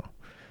 like, yo,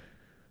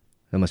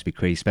 that must be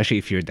crazy. Especially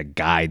if you're the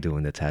guy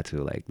doing the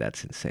tattoo, like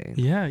that's insane.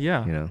 Yeah,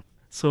 yeah. You know.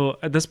 So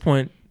at this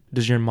point,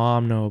 does your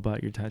mom know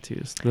about your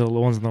tattoos? The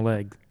ones on the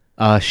leg?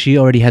 She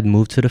already had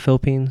moved to the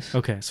Philippines.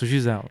 Okay, so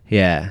she's out.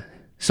 Yeah.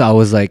 So I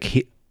was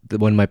like,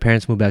 when my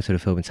parents moved back to the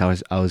Philippines,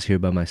 I was here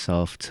by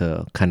myself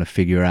to kind of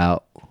figure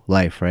out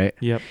life, right?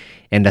 Yep.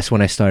 And that's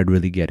when I started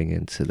really getting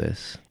into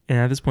this. And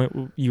at this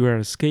point, you were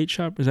at a skate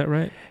shop, is that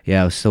right?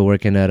 Yeah, I was still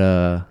working at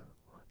a.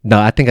 No,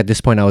 I think at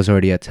this point I was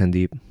already at 10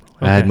 Deep.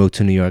 I had Okay. moved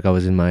to New York. I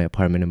was in my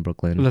apartment in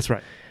Brooklyn That's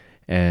right.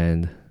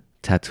 and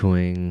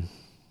tattooing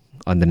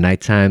on the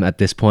nighttime. At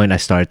this point, I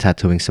started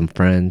tattooing some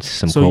friends,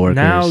 some So coworkers.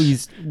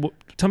 now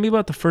tell me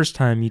about the first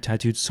time you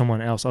tattooed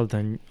someone else other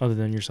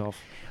than yourself.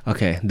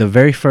 Okay, the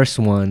very first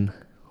one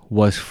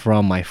was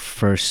from my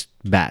first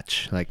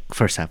batch, like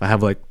first half. I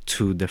have like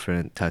 2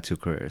 different tattoo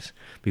careers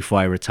before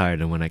I retired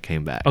and when I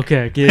came back.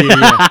 Okay,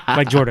 yeah.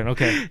 Like Jordan.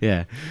 Okay.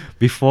 Yeah.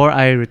 Before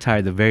I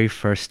retired, the very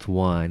first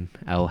one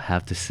I will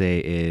have to say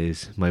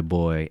is my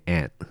boy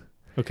Ant.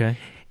 Okay.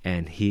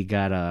 And he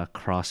got a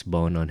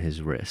crossbone on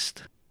his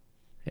wrist.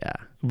 Yeah.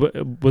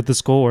 With the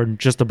skull or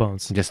just the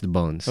bones? Just the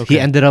bones. Okay. He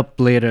ended up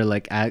later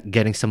like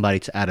getting somebody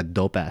to add a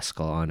dope ass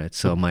skull on it,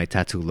 so my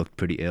tattoo looked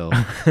pretty ill.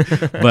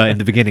 But in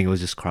the beginning, it was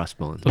just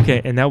crossbones.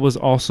 Okay, and that was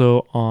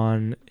also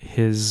on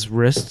his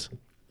wrist.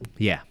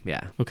 Yeah,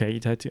 yeah. Okay, you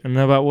tattooed. And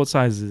about what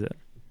size is it?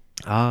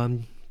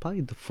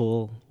 Probably the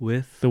full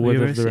width. The of width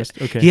your of the wrist.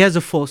 Okay. He has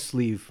a full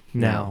sleeve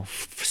Now.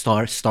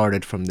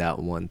 Started from that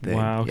one thing.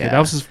 Wow. Okay, Yeah. that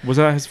was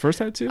that his first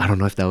tattoo? I don't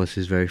know if that was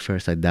his very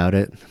first. I doubt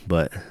it,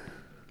 but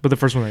But the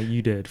first one that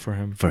you did for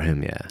him. for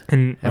him, yeah.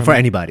 And For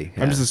anybody.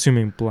 I'm yeah. just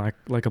assuming black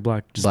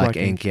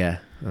ink. Yeah.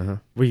 Uh-huh.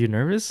 Were you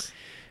nervous?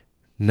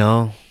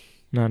 No,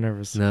 Not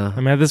nervous. no. I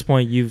mean, at this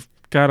point, you've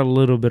got a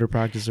little bit of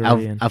practice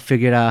already in. I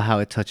figured out how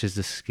it touches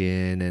the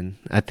skin, and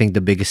I think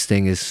the biggest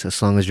thing is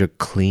as long as you're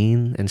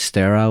clean and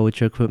sterile with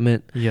your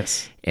equipment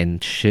Yes.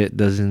 and shit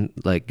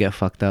doesn't like get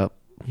fucked up,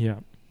 Yeah.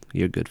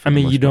 you're good. For I the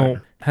mean, most you don't.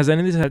 part. Has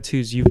any of the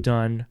tattoos you've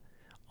done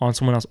on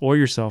someone else or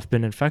yourself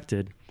been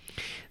infected?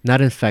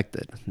 Not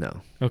infected.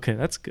 No, Okay,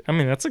 that's good. I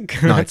mean, that's a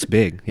good. no, it's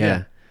big.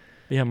 Yeah.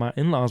 Yeah, my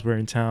in-laws were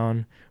in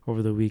town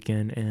over the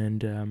weekend,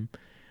 and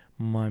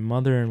my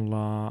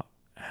mother-in-law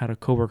had a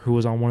coworker who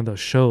was on one of those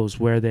shows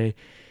where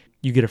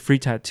you get a free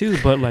tattoo,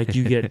 but like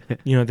you get,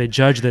 they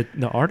judge the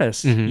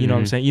artist. Mhm, You know what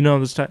I'm mhm. saying? You know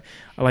this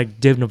like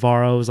Dave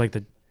Navarro is like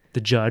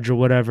the judge or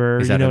whatever.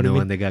 Is that you know a what I new mean?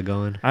 one they got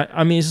going?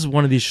 I mean, it's just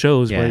one of these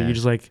shows where Yeah. you're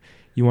just like,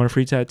 you want a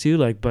free tattoo,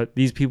 like, but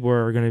these people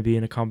are going to be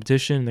in a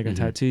competition. They're going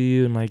to Mhm. tattoo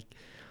you, and like,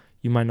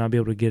 you might not be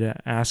able to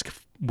ask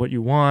what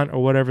you want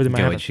or whatever. They might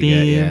Get have a what you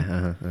get, theme. yeah.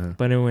 Uh-huh.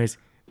 But anyways,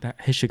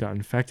 his shit got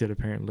infected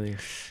apparently,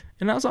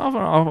 and that was off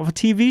a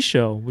TV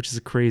show, which is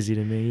crazy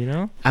to me.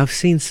 I've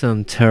seen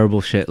some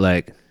terrible shit.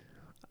 Like,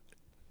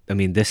 I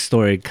mean, this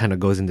story kind of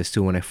goes in this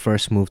too. When I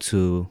first moved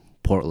to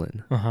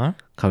Portland, Uh huh.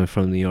 coming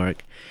from New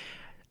York,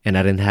 and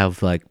I didn't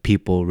have like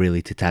people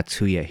really to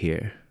tattoo yet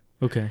here.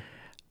 Okay.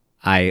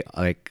 I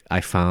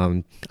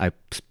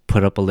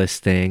put up a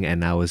listing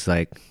and I was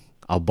like,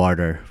 I'll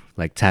barter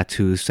like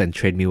tattoos and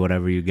trade me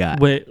whatever you got.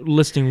 Wait,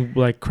 listing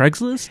like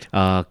Craigslist?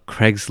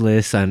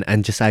 Craigslist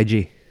and just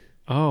IG.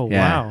 Oh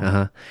Yeah,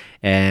 wow.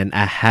 And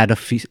I had a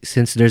few,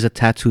 since there's a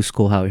tattoo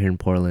school out here in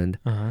Portland.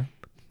 Uh huh.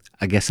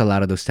 I guess a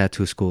lot of those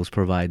tattoo schools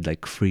provide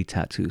like free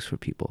tattoos for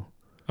people.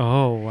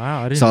 Oh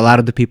wow. I didn't. So a lot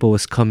of the people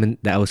was coming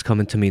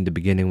to me in the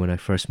beginning when I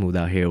first moved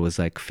out here was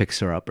like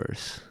fixer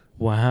uppers.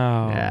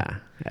 Wow.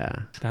 Yeah.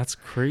 That's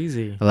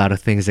crazy. A lot of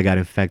things that got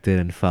infected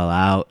and fell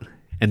out,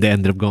 and they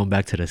ended up going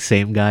back to the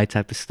same guy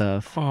type of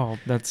stuff. Oh,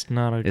 that's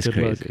not a It's good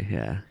look. crazy.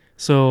 Yeah.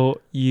 So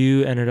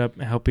you ended up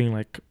helping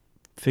like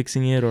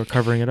fixing it or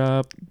covering it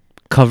up.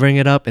 Covering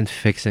it up and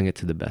fixing it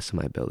to the best of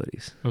my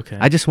abilities. Okay.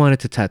 I just wanted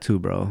to tattoo,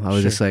 bro. I was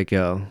Sure. just like,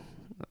 yo,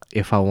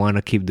 if I want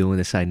to keep doing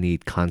this, I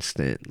need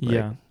constant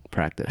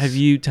practice. Have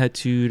you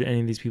tattooed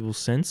any of these people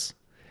since?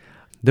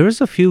 There was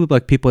a few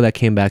like people that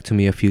came back to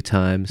me a few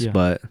times, Yeah.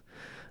 but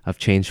I've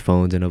changed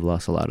phones and I've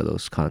lost a lot of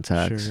those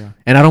contacts. Sure, yeah.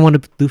 And I don't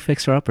want to do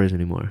fixer uppers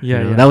anymore.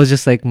 Yeah, yeah. That was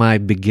just like my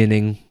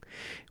beginning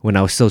when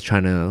I was still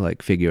trying to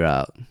like figure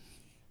out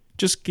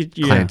Just get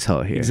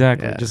clientele here.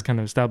 Exactly. Yeah. Just kind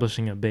of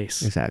establishing a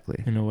base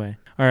Exactly. in a way.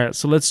 All right.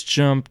 So let's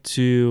try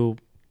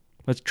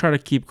to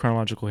keep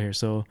chronological here.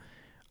 So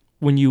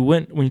when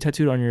you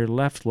tattooed on your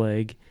left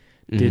leg,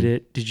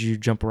 Mhm. did you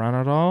jump around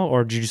at all,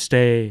 or did you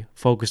stay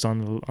focused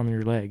on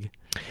your leg?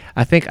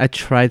 I think I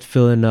tried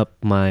filling up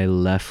my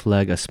left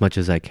leg as much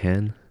as I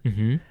can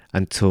Mm-hmm.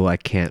 until I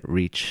can't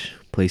reach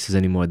places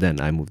anymore.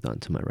 Then I moved on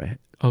to my right.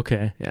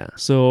 Okay. Yeah.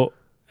 So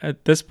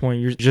at this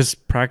point, you're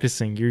just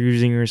practicing. You're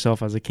using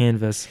yourself as a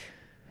canvas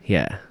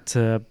Yeah.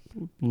 to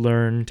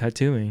learn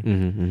tattooing.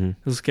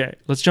 Mm-hmm. Okay,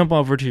 let's jump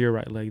over to your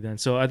right leg then.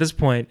 So at this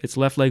point, it's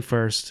left leg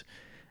first,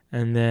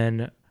 and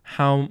then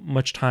how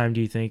much time do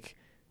you think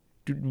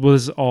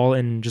was all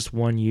in just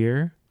 1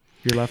 year?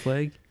 Your left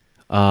leg?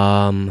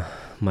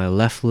 my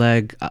left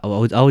leg, I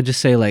would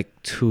just say like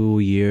 2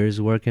 years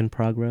work in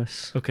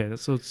progress. Okay,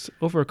 so it's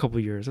over a couple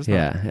years. That's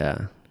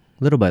Yeah.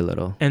 Little by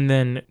little. And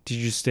then did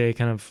you stay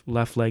kind of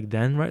left leg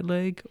then right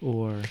leg,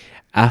 or?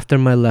 After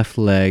my left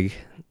leg,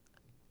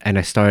 and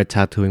I started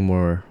tattooing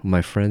more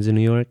my friends in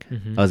New York,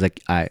 Mhm. I was like,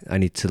 I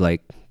need to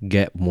like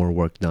get more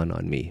work done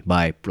on me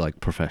by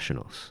like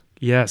professionals.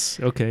 Yes.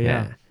 Okay.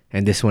 Yeah.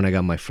 And this one I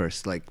got my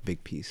first like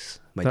big piece,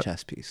 my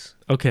chest piece.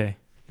 Okay.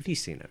 If you've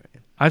seen it,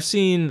 right? I've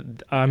seen.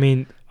 I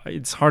mean,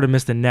 it's hard to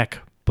miss the neck,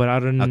 but I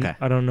don't. Okay.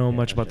 I don't know Yeah,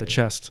 much I'll about the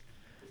show you. chest.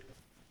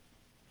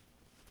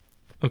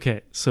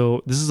 Okay,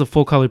 so this is a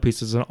full color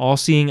piece. It's an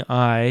all-seeing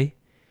eye,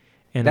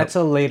 and That's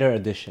a later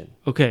addition.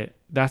 okay.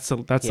 That's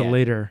a Yeah.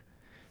 later,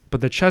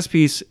 but the chest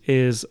piece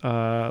is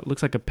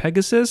looks like a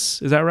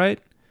Pegasus. Is that right?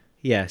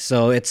 Yeah,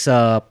 so it's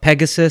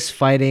Pegasus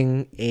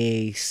fighting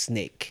a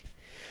snake.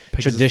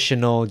 Pegasus.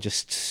 Traditional,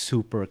 just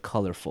super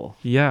colorful.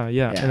 Yeah.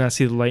 Yeah. And I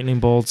see the lightning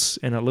bolts,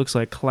 and it looks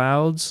like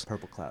clouds,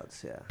 Purple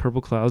clouds, yeah.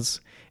 purple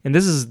clouds. And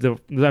this is the.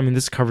 I mean,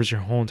 this covers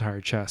your whole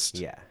entire chest.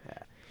 Yeah.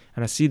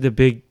 And I see the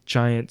big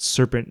giant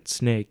serpent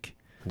snake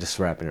Just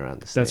wrapping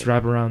around the snake. that's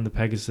wrapped around the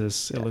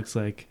Pegasus. It Yeah. looks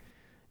like,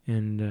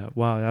 and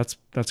wow,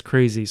 that's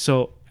crazy.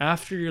 So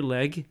after your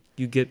leg,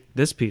 you get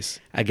this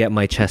piece. I get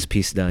my chest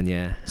piece done,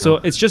 yeah. So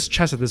it's just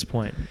chest at this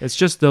point. It's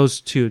just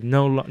those two.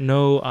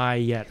 No eye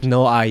yet.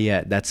 No eye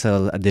yet. That's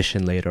a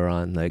addition later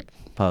on, like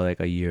probably like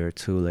a year or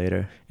two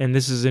later. And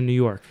this is in New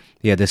York.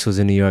 Yeah, this was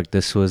in New York.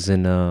 This was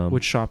in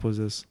Which shop was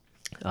this?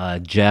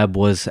 Jeb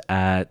was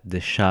at the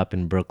shop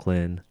in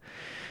Brooklyn.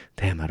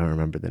 Damn, I don't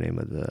remember the name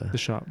of The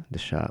shop. the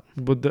shop.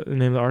 What the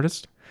name of the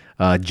artist?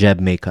 Jeb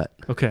Maycut.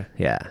 Okay.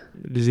 Yeah.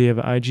 Does he have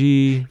an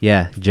IG?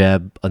 Yeah,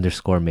 Jeb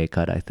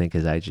 _Maycut, I think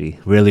is IG.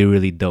 Really,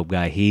 really dope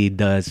guy. He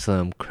does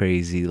some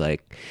crazy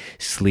like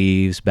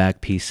sleeves, back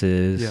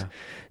pieces, Yeah.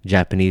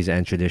 Japanese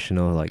and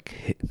traditional.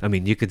 Like, I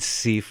mean, you could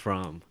see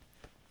from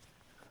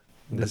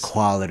the This-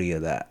 quality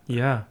of that.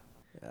 Yeah.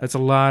 That's a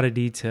lot of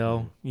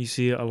detail. You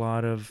see a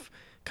lot of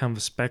kind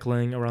of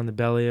speckling around the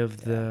belly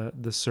of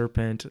the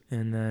serpent,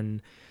 and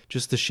then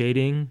just the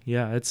shading.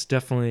 Yeah, it's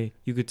definitely,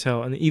 you could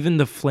tell. And even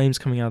the flames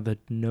coming out of the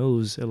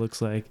nose, it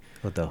looks like,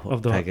 Of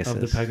the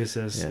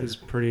Pegasus. Yeah. Is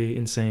pretty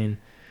insane.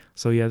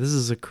 So yeah, this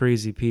is a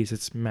crazy piece.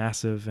 It's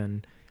massive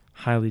and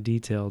highly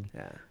detailed.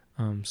 Yeah.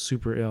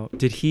 Super ill.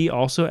 Did he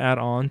also add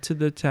on to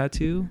the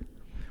tattoo,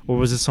 or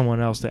was it someone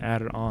else that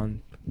added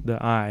on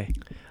the eye?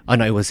 Oh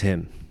no, it was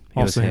him. It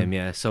was Also him. him.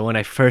 Yeah. So when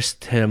I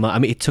first hit him up, I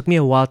mean, it took me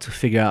a while to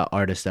figure out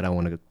artists that I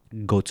want to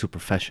go to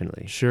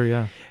professionally. Sure,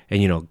 yeah,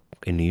 And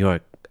in New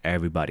York,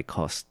 everybody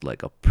cost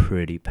like a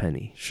pretty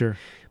penny. sure.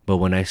 But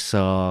when I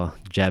saw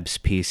Jeb's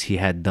piece, he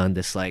had done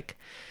this like,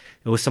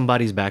 it was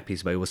somebody's back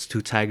piece, but it was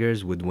two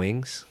tigers with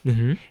wings.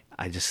 Mm-hmm.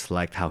 I just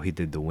liked how he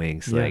did the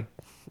wings. Yeah. Like,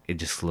 it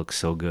just looked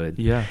so good.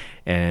 Yeah,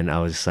 And I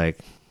was like,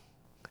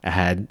 I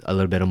had a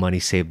little bit of money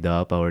saved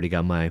up. I already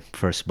got my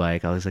first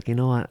bike. I was like, you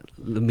know what?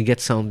 Let me get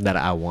something that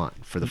I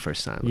want for the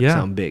first time. Like Yeah.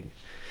 something big.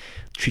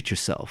 Treat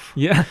yourself.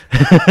 yeah.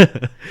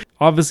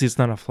 Obviously, it's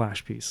not a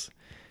flash piece.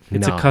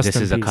 It's a custom this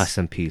is a piece.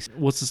 custom piece.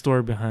 What's the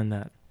story behind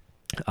that?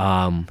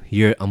 I'm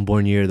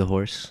born year of the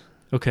horse,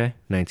 Okay.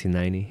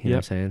 1990. You know what Yep.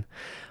 I'm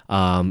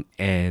saying?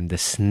 And the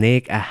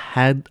snake, I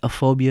had a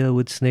phobia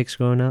with snakes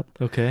growing up.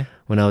 Okay.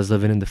 When I was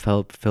living in the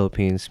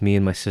Philippines, me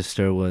and my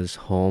sister was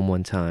home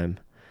one time,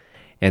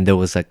 and there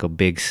was like a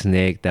big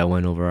snake that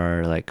went over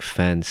our like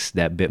fence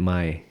that bit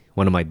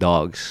one of my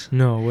dogs,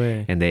 No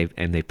way. and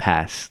they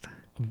passed.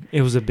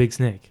 It was a big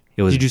snake.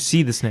 It was Did you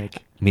see the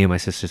snake? me and my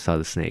sister saw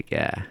the snake.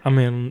 Yeah, I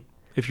mean,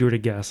 if you were to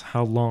guess,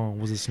 how long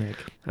was the snake?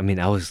 I mean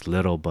I was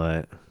little,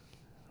 but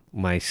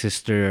my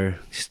sister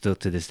still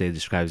to this day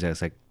describes it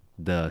as like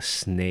the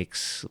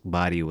snake's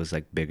body was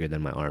like bigger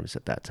than my arms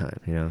at that time,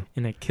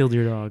 And it killed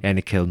your dog. and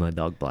it killed my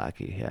dog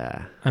Blackie.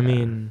 Yeah, I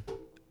mean,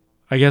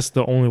 I guess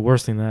the only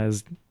worst thing that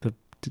is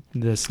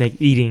the snake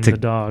eating To- the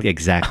dog.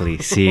 exactly.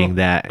 Seeing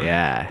that,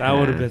 yeah, That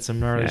would have yeah. been some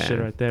gnarly Yeah. shit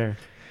right there.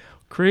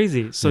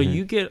 Crazy. So Mhm.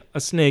 you get a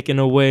snake in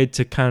a way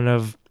to kind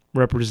of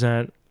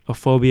represent a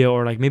phobia,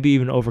 or like maybe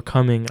even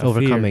overcoming a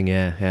Overcoming,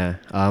 yeah.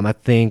 I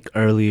think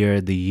earlier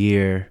the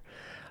year,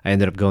 I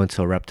ended up going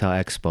to a reptile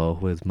expo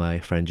with my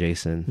friend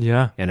Jason, fear.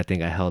 Yeah. and I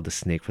think I held a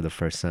snake for the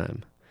first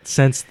time.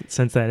 Since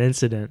that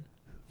incident,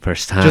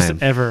 First time, just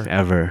ever.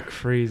 ever,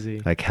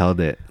 Crazy. like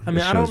held it. I mean,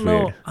 This I shit was don't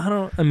know.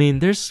 weird. I mean,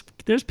 there's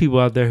people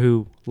out there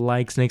who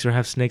like snakes or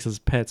have snakes as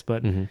pets,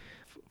 but Mhm.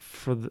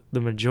 for the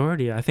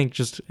majority, I think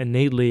just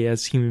innately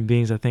as human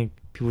beings, I think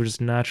people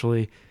just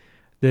naturally,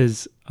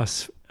 there's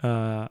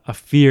a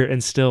fear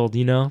instilled,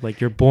 like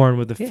you're born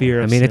with the Yeah,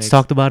 fear I of mean, it's snakes.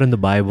 talked about in the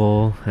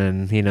Bible,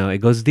 and it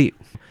goes deep.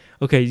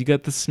 Okay, you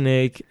got the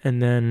snake,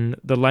 and then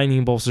the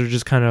lightning bolts are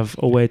just kind of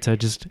a way to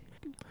just,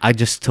 I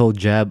just told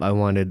Jeb I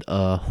wanted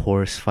a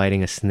horse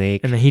fighting a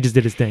snake, and then he just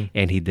did his thing.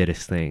 and he did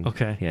his thing.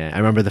 Okay. Yeah, I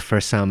remember the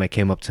first time I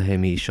came up to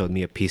him, he showed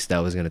me a piece that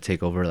was gonna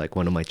take over like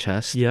one of my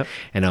chests. Yep,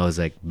 And I was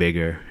like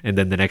bigger. And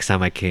then the next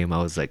time I came,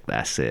 I was like,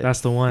 that's it. that's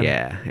the one.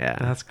 Yeah.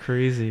 That's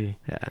crazy.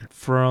 Yeah.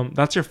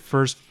 That's your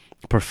first,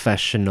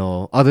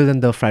 Professional, other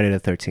than the Friday the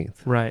 13th,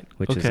 right?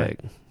 which okay. is like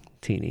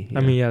teeny. I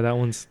mean, that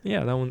one's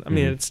that one. I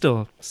mean, it's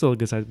still a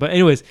good size. But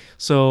anyways,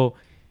 so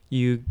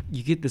you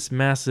get this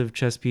massive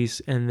chest piece,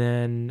 and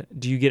then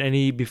do you get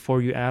any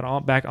before you add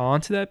on back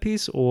onto that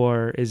piece,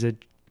 or do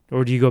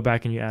you go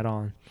back and you add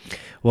on?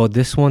 Well,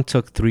 this one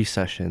took 3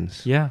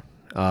 sessions. Yeah.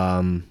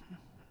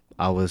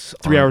 I was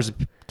 3 hours,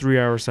 3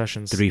 hour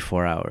sessions.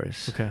 3-4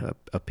 hours. Okay.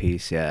 A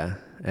piece, yeah.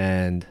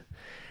 And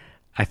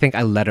I think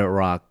I let it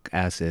rock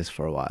as is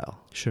for a while.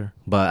 Sure.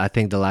 But I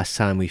think the last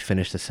time we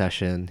finished the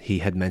session, he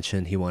had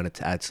mentioned he wanted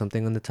to add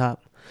something on the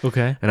top.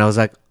 Okay. And I was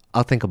like,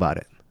 I'll think about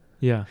it.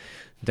 Yeah.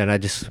 Then I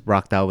just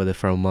rocked out with it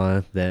for a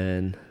month.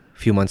 Then a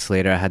few months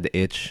later, I had the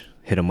itch,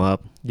 hit him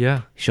up.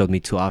 Yeah. He showed me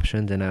 2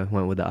 options, and I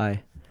went with the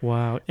eye.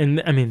 Wow.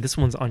 And I mean, this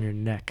one's on your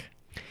neck.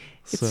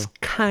 So. It's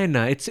kind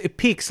of, it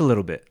peaks a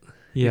little bit.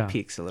 Yeah. It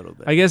peaks a little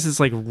bit. I guess it's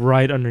like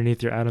right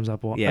underneath your Adam's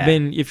apple. Yeah. I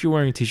mean, if you're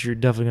wearing a t-shirt, you're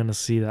definitely going to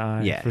see the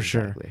eye yeah, for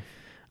exactly.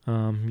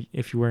 sure.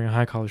 If you're wearing a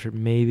high collar shirt,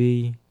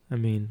 maybe. I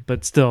mean,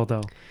 but still,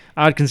 though,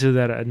 I'd consider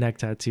that a neck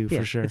tattoo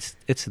for sure.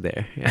 It's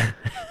there. Yeah.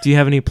 Do you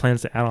have any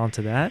plans to add on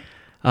to that?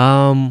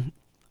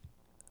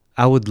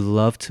 I would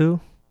love to.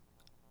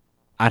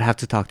 I'd have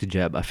to talk to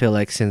Jeb. I feel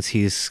like since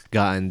he's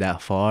gotten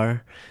that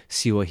far,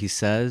 see what he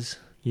says.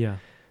 Yeah.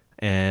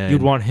 And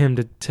you'd want him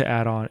to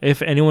add on.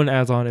 If anyone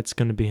adds on, it's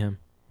going to be him.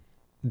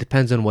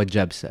 Depends on what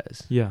Jeb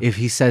says. Yeah. If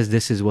he says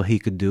this is what he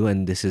could do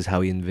and this is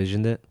how he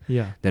envisioned it,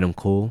 yeah, then I'm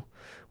cool.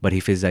 But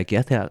if he's like,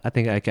 I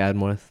think I can add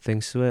more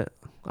things to it,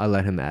 I'll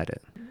let him add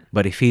it.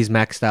 But if he's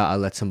maxed out, I'll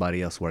let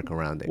somebody else work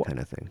around it, kind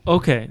of thing.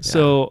 Okay,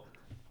 so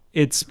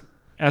it's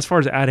as far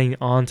as adding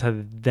on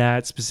to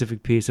that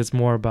specific piece, it's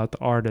more about the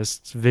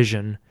artist's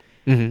vision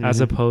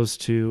as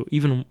opposed to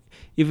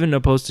even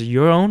opposed to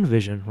your own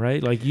vision,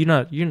 right? Like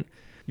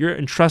you're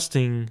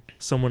entrusting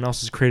someone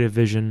else's creative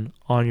vision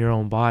on your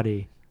own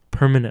body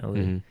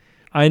permanently.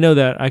 I know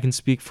that I can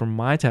speak for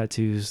my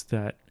tattoos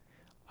that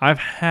I've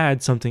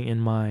had something in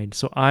mind.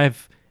 So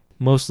I've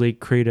mostly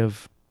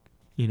creative,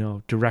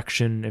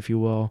 direction, if you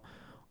will,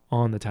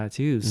 on the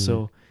tattoos.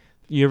 So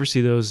you ever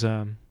see those,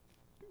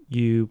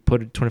 you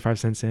put 25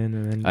 cents in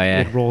and then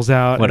it rolls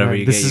out. Whatever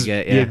you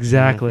get. Yeah.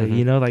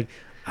 Exactly. Like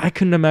I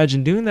couldn't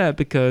imagine doing that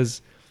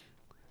because,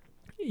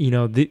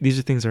 these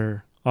are things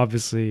are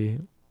obviously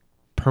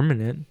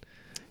permanent.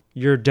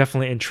 You're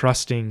definitely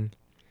entrusting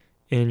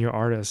in your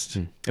artist.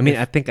 I mean,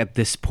 I think at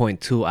this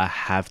point too, I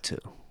have to.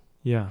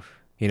 Yeah.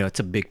 It's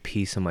a big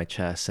piece on my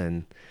chest,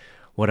 and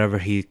whatever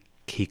he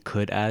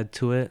could add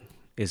to it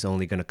is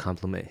only going to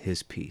complement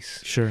his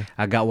piece. Sure.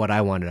 I got what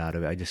I wanted out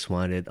of it. I just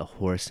wanted a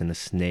horse and a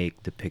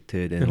snake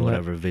depicted in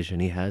whatever vision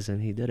he has,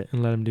 and he did it.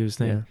 And let him do his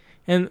thing.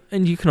 Yeah.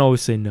 And you can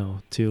always say no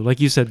too. Like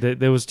you said,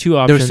 there was 2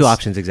 options. There was 2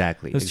 options,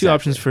 exactly. There's 2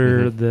 options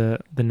for the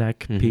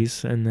neck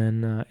piece, and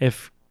then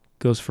if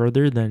goes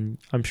further, then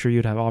I'm sure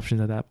you'd have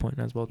options at that point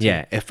as well too.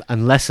 Yeah,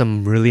 unless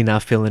I'm really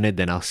not feeling it,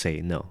 then I'll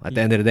say no. At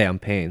the end of the day, I'm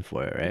paying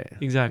for it, right?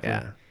 Exactly.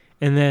 Yeah.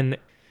 And then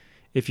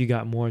if you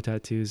got more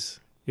tattoos,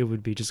 it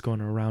would be just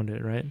going around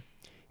it, right?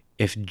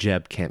 If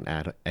Jeb can't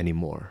add any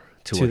more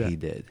to what he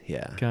did,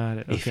 yeah. Got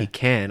it. Okay. If he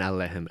can, I'll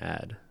let him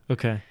add.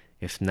 Okay.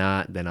 If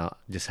not, then I'll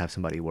just have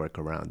somebody work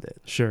around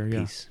it. Sure,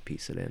 yeah.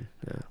 Piece it in.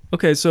 Yeah.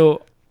 Okay,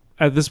 so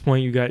at this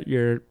point you got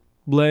your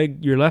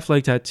left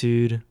leg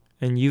tattooed,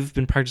 and you've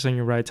been practicing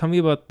your right. Tell me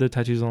about the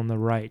tattoos on your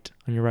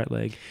right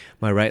leg.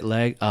 My right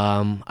leg,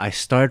 I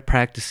started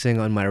practicing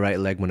on my right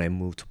leg when I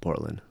moved to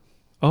Portland.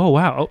 Oh,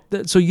 wow.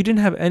 So you didn't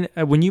have any,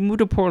 when you moved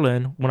to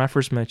Portland, when I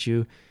first met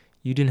you,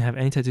 you didn't have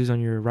any tattoos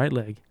on your right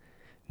leg?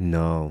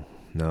 No.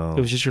 It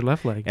was just your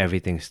left leg.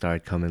 Everything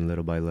started coming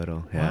little by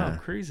little. Yeah. Wow,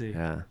 crazy.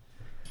 Yeah.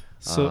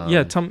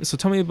 So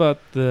tell me about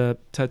the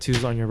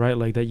tattoos on your right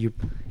leg that you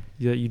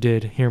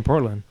did here in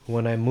Portland.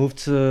 When I moved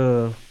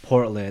to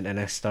Portland and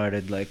I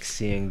started like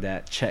seeing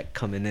that check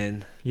coming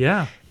in,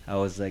 yeah, I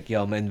was like,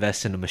 yo, I'm gonna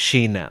invest in a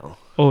machine now.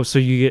 Oh, so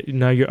you're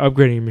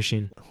upgrading your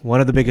machine.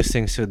 One of the biggest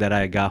things too that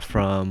I got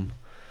from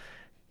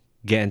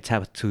getting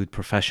tattooed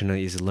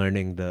professionally is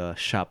learning the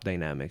shop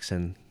dynamics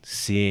and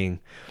seeing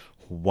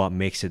what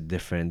makes it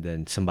different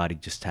than somebody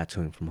just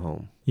tattooing from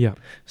home. Yeah.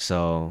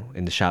 So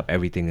in the shop,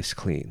 everything is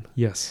clean.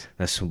 Yes.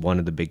 That's one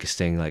of the biggest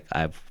things like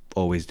I've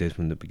always did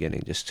from the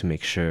beginning, just to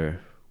make sure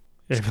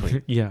it's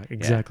clean. Yeah,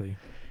 exactly. Yeah.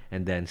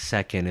 And then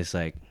second is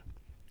like,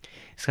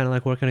 it's kind of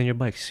like working on your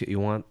bikes. You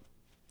want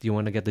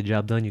to get the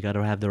job done, you got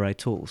to have the right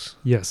tools.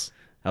 Yes.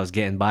 I was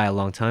getting by a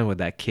long time with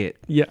that kit.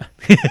 Yeah.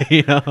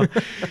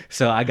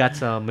 So I got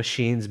some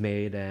machines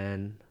made,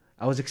 and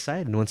I was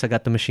excited once I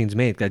got the machines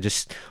made. I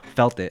just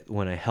felt it.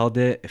 When I held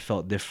it, it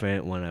felt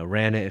different. When I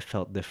ran it, it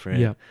felt different.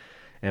 Yeah.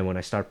 And when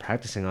I started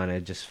practicing on it,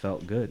 it just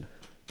felt good.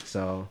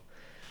 So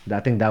I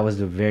think that was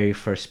the very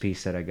first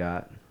piece that I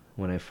got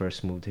when I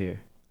first moved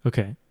here.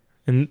 Okay.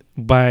 And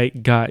by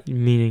got,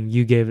 meaning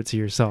you gave it to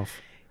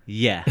yourself.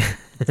 Yeah.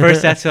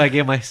 First tattoo I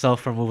gave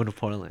myself for moving to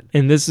Portland.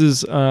 And this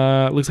is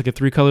looks like a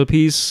 3-color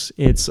piece.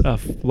 It's a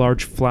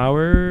large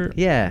flower.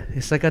 Yeah,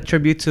 it's like a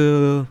tribute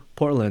to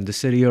Portland, the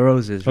city of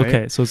roses, right?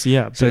 Okay, so it's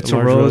it's a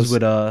rose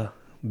with a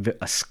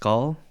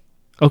skull.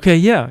 Okay,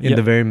 yeah. In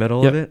the very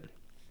middle of it.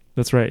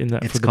 That's right. In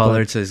that It's for the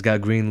colored, bud. so it's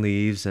got green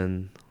leaves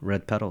and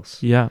red petals.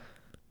 Yeah.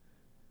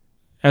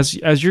 As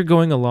you're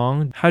going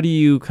along, how do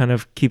you kind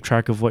of keep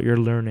track of what you're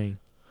learning?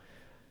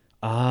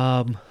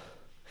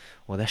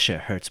 Well, that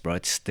shit hurts, bro.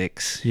 It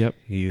sticks. Yep.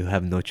 You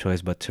have no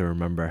choice but to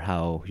remember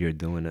how you're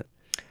doing it.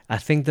 I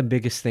think the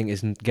biggest thing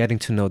is getting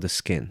to know the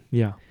skin.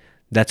 Yeah.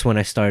 That's when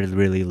I started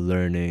really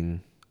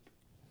learning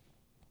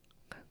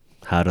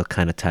how to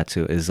kind of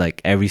tattoo. Is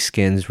like every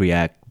skins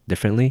react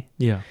differently.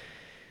 Yeah.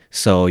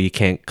 So you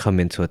can't come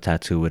into a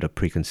tattoo with a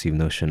preconceived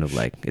notion of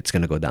like it's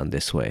gonna go down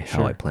this way,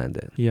 how I Sure. planned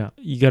it. Yeah.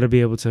 You got to be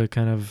able to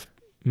kind of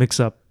mix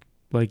up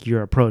like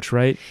your approach,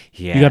 right?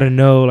 Yeah. You got to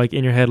know like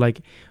in your head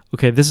like,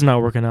 okay, this is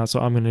not working out, so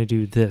I'm going to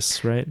do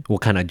this, right?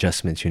 what kind of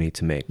adjustments you need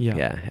to make. Yeah.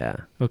 Yeah.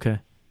 Okay.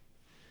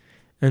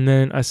 And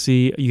then I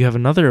see you have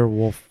another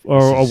wolf or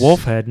This a is-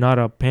 wolf head, not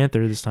a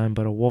panther this time,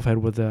 but a wolf head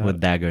with a With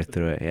dagger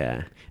through it,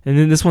 yeah. and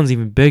then this one's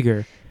even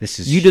bigger. This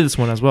is You did this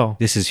one as well.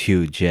 This is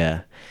huge,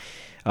 yeah.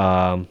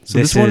 So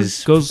this one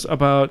goes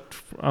about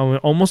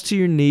almost to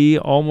your knee,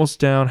 almost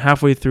down,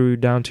 halfway through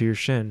down to your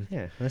shin.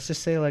 Yeah, let's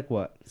just say like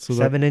what? So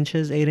 7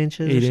 inches, 8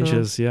 inches? or 8 so?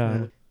 inches,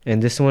 yeah.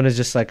 And this one is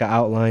just like an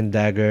outline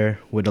dagger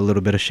with a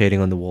little bit of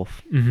shading on the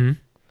wolf. Mm-hmm.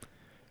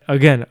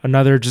 Again,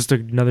 another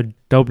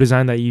dope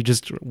design that you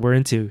just were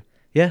into.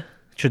 Yeah,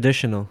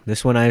 traditional.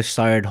 This one I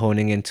started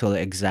honing into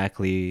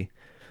exactly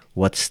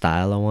what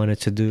style I wanted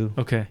to do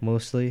Okay.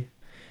 mostly.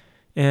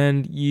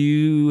 And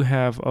you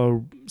have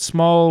a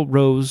small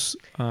rose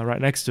right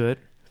next to it.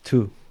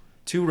 2.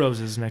 2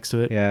 roses next to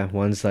it. Yeah,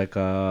 one's like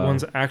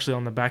One's actually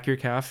on the back of your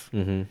calf,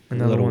 mm-hmm, and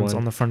the other one's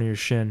on the front of your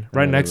shin,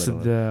 right Another next to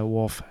little the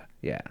wolf.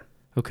 Yeah.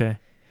 Okay.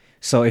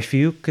 So if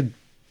you could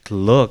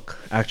look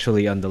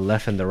actually on the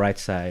left and the right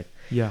side,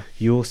 Yeah.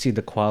 you will see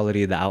the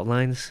quality of the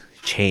outlines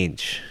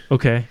change.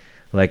 Okay.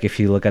 Like if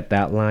you look at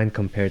that line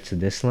compared to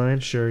this line,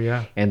 Sure.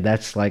 Yeah. and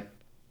that's like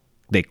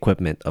the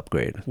equipment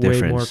upgrade Way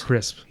difference. more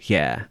crisp.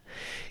 Yeah,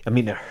 I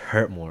mean it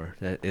hurt more.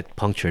 It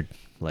punctured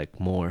like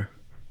more,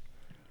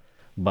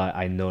 but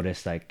I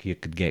noticed like you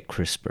could get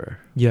crisper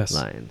Yes.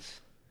 lines.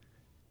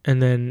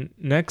 And then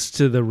next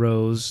to the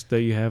rose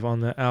that you have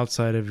on the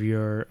outside of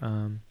your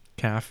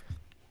calf,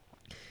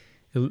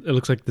 it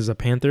looks like there's a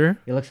panther.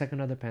 It looks like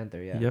another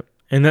panther. Yeah. Yep.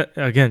 And that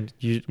again,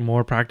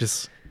 more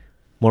practice.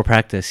 More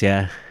practice.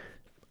 Yeah.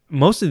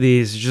 Most of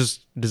these are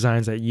just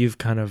designs that you've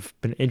kind of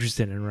been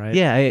interested in, right?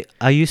 Yeah.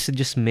 I used to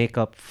just make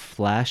up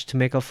flash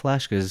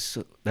because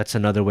that's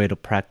another way to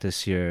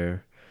practice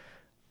your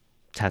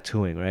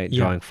tattooing, right?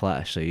 Yeah. Drawing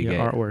flash, so you Yeah, get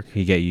artwork.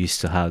 You get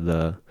used to how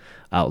the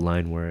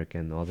outline work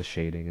and all the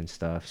shading and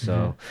stuff. So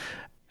Mhm.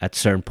 at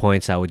certain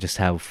points, I would just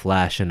have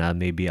flash, and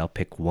maybe I'll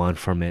pick one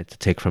from it to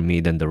take from me.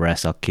 Then the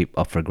rest I'll keep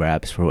up for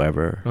grabs for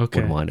whoever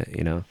Okay. would want it.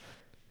 You know.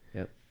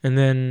 And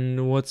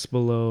then what's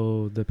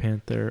below the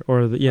panther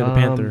the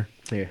panther?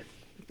 Here,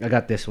 I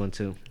got this one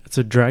too. It's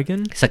a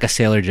dragon? It's like a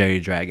Sailor Jerry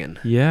dragon.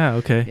 Yeah,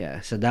 okay.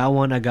 Yeah. So that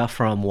one I got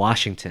from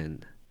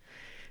Washington.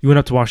 You went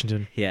up to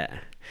Washington. Yeah.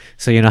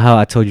 So you know how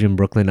I told you in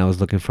Brooklyn I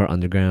was looking for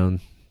underground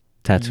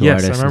tattoo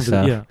Yes, I artists and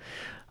remember. stuff.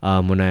 Yeah.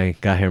 When I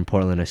got here in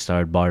Portland, I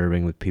started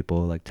bartering with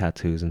people like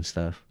tattoos and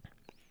stuff.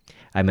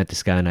 I met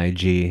this guy on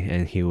IG,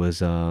 and he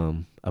was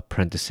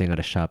apprenticing at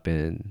a shop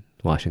in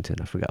Washington.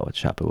 I forgot what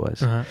shop it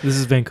was. Uh-huh. This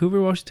is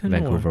Vancouver, Washington?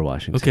 Vancouver,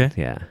 Washington.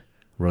 Okay. Yeah.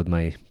 Rode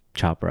my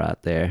chopper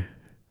out there,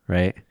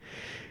 right?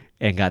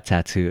 And got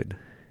tattooed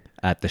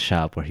at the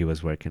shop where he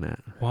was working at.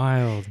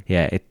 Wild.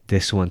 Yeah,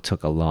 this one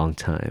took a long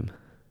time.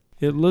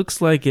 It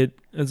looks like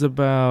it's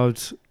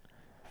about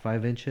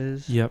 5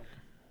 inches? yep.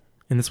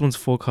 And this one's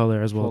full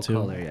color as well Full too.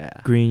 color, yeah.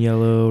 Green,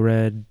 yellow,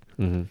 red.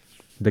 hmm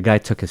The guy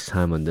took his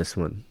time on this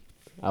one.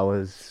 I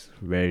was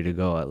ready to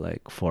go at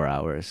like 4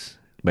 hours,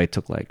 but it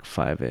took like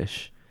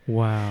 5-ish.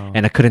 Wow.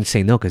 And I couldn't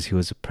say no because he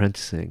was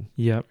apprenticing.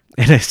 Yep.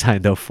 And I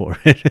signed up for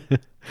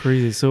it.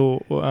 Crazy. So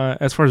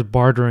as far as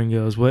bartering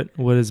goes, what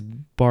is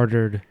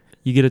bartered?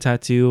 You get a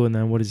tattoo, and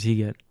then what does he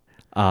get?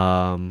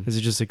 Is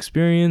it just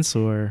experience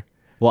or?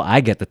 Well, I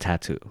get the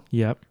tattoo.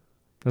 Yep.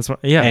 That's what.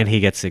 Yeah. And he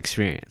gets the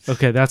experience.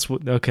 Okay. That's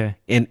what. Okay.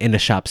 In a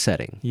shop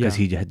setting. Because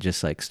Yeah. he had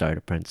just like started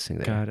apprenticing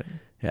there. Got it.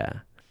 Yeah.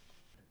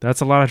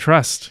 That's a lot of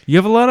trust. You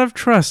have a lot of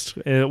trust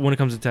when it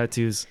comes to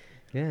tattoos.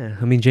 Yeah.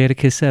 I mean,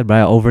 Jadakiss said, but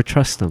I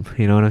overtrust him.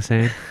 You know what I'm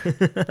saying?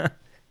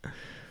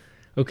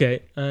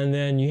 Okay. And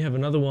then you have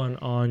another one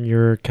on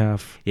your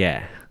calf.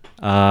 Yeah.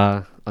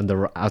 On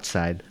the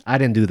outside. I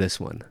didn't do this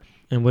one.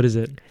 And what is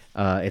it?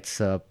 It's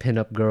a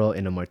pinup girl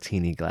in a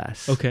martini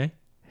glass. Okay.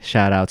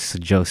 Shout outs to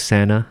Joe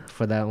Santa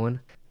for that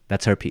one.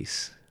 That's her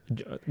piece.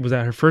 Was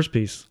that her first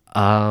piece?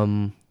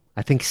 I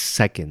think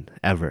second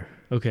ever.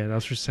 Okay, that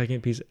was her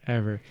second piece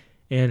ever.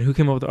 And who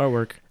came up with the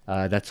artwork?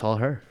 That's all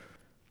her.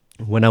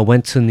 When I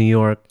went to New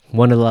York,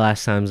 one of the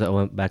last times I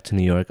went back to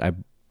New York,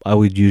 I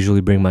would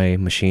usually bring my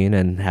machine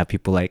and have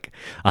people like,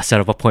 I'll set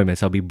up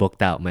appointments. I'll be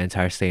booked out my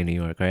entire stay in New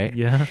York, right?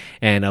 Yeah.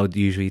 And I would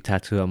usually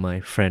tattoo at my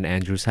friend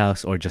Andrew's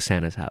house or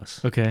Josanna's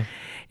house. Okay.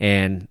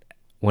 And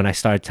when I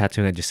started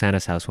tattooing at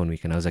Josanna's house one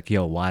weekend, I was like,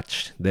 yo,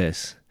 watch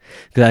this.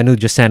 Because I knew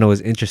Josanna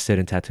was interested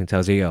in tattooing. So I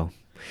was like, yo,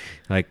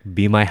 like,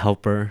 be my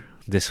helper.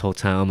 this whole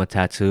time I'm a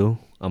tattoo.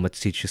 I'm gonna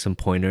teach you some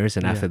pointers,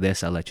 and Yeah. after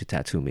this, I'll let you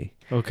tattoo me.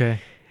 Okay.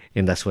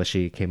 And that's what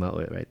she came out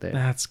with right there.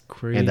 That's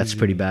crazy. And that's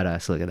pretty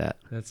badass. Look at that.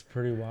 That's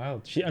pretty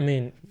wild. I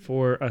mean,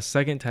 for a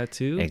second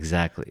tattoo,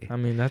 Exactly. I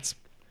mean, that's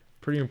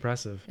pretty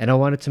impressive. And I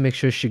wanted to make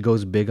sure she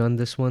goes big on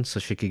this one so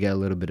she could get a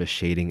little bit of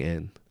shading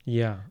in.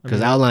 Yeah.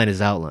 Because outline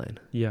is outline,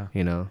 yeah.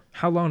 you know?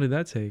 How long did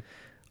that take?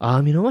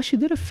 You know what? She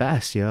did it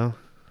fast, yo.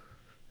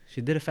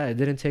 She did it fast. It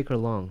didn't take her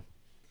long.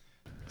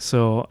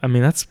 So, I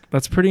mean,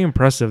 that's pretty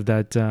impressive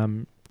that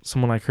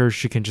someone like her,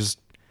 she can just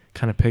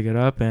kind of pick it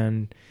up,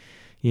 and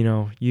you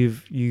know,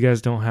 you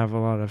guys don't have a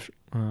lot of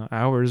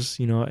hours,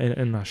 you know,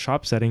 in a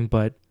shop setting,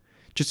 but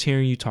just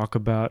hearing you talk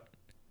about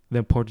the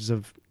importance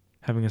of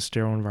having a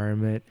sterile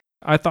environment,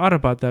 I thought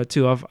about that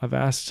too. I've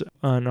asked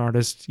an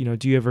artist, you know,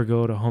 do you ever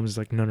go to homes?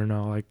 Like,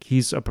 no, like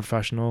he's a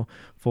professional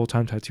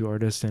full-time tattoo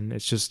artist, and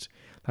that's just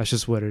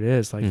what it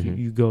is. Like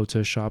you go to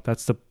a shop,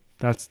 that's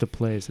the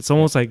place. It's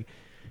almost like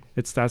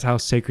that's how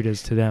sacred it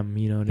is to them,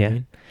 you know what I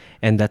mean?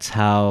 And that's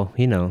how,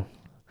 you know,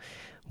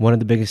 one of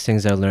the biggest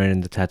things I learned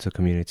in the tattoo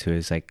community too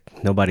is like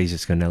nobody's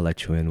just gonna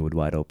let you in with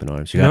wide open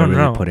arms. You gotta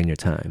really put in your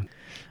time.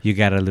 You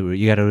gotta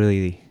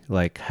really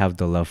like have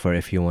the love for it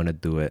if you want to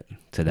do it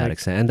to that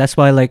extent. And that's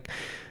why, like,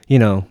 you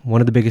know,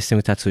 one of the biggest things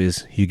with tattoo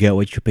is you get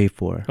what you pay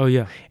for. Oh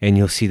yeah. And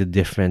you'll see the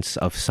difference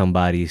of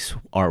somebody's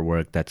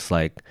artwork that's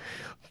like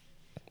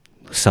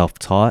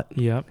self-taught,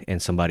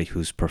 and somebody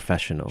who's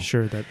professional.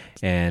 Sure.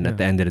 And at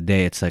the end of the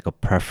day, it's like a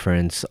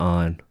preference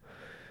on,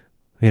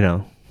 you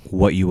know,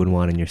 what you would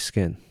want in your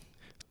skin.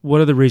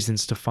 What are the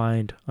reasons to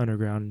find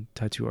underground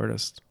tattoo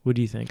artists? What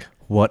do you think?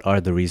 What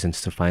are the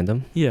reasons to find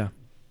them? Yeah.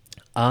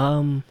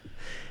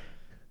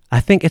 I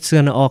think it's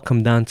gonna all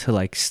come down to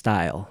like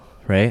style,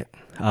 right?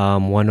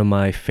 One of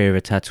my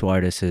favorite tattoo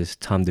artists is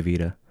Tom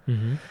DeVita.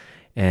 Mm-hmm.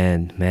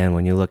 And man,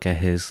 when you look at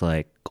his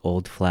like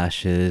old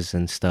flashes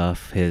and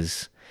stuff,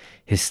 his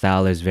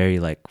style is very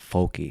like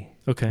folky.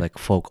 Okay. Like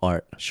folk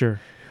art. Sure.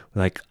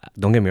 Like,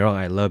 don't get me wrong,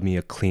 I love me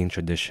a clean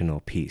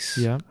traditional piece.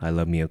 Yeah. I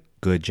love me a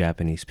good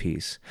Japanese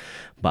piece.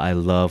 But I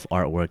love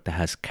artwork that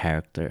has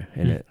character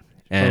in it.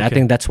 And I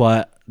think that's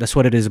what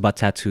it is about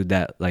tattoo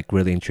that like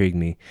really intrigued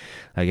me.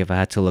 Like if I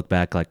had to look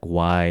back, like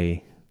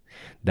why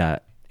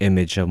that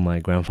image of my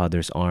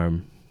grandfather's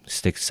arm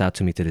sticks out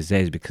to me to this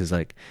day is because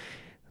like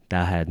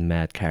that had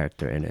mad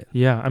character in it.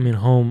 Yeah, I mean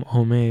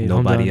homemade.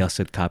 Nobody else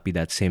would copy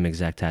that same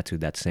exact tattoo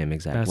that same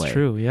exact way. That's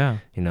true. Yeah.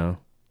 You know.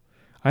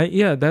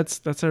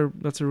 That's a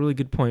really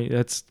good point.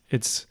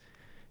 It's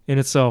in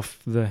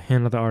itself the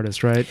hand of the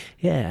artist, right?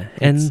 Yeah,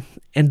 and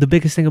the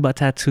biggest thing about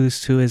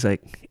tattoos too is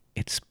like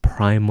it's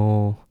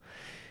primal,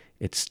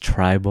 it's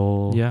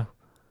tribal. Yeah.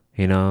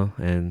 You know,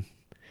 and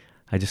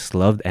I just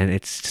loved, and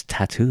it's just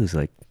tattoos.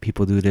 Like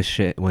people do this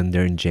shit when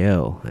they're in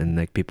jail, and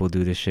like people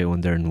do this shit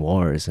when they're in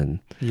wars, and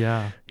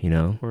you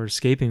know, or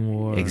escaping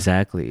war.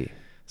 Exactly.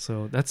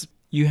 So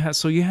you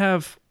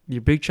have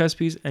your big chest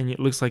piece, and it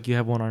looks like you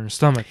have one on your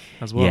stomach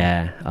as well.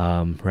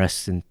 Yeah.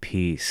 Rest in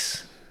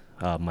peace,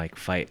 Mike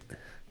Fight.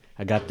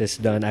 I got this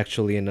done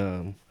actually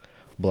in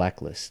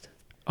Blacklist.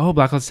 Oh,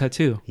 Blacklist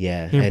Tattoo.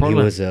 Yeah, Here in and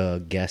Portland. he was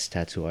a guest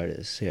tattoo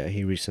artist. Yeah,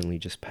 he recently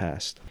just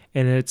passed.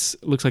 And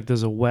looks like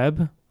there's a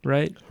web,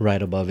 right?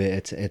 Right above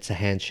it, it's a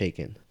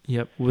handshaking.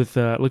 Yep, with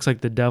looks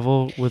like the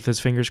devil with his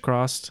fingers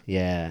crossed.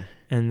 Yeah.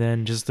 And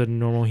then just the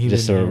normal human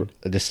hand.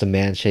 Just a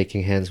man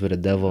shaking hands with a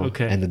devil,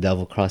 and the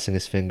devil crossing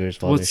his fingers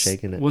while they're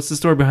shaking it. What's the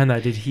story behind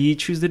that? Did he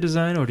choose the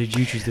design, or did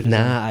you choose the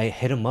design? Nah, I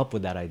hit him up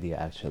with that idea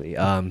actually.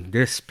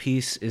 This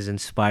piece is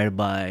inspired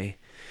by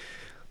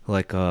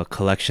like a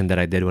collection that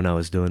I did when I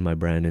was doing my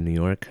brand in New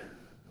York.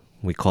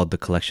 We called the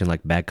collection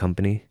like Bag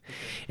Company,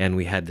 and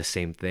we had the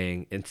same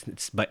thing.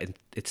 But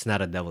it's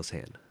not a devil's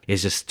hand.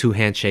 It's just two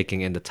hands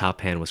shaking, and the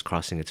top hand was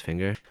crossing its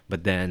finger.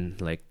 But then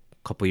like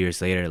a couple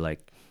years later,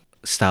 like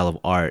style of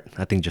art,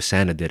 I think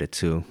Josana did it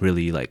too,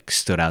 really like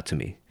stood out to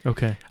me.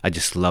 Okay. I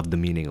just love the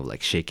meaning of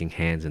like shaking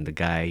hands, and the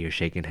guy you're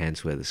shaking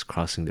hands with is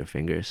crossing their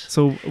fingers.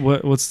 So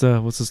what's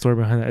the story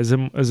behind that?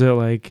 Is it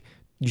like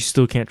you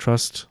still can't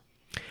trust?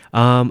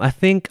 I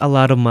think a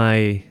lot of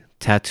my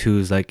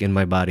tattoos like in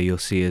my body you'll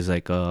see is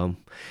like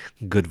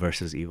good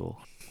versus evil.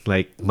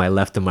 Like my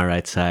left and my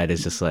right side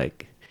is just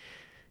like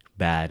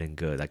bad and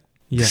good, like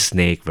the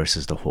snake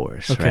versus the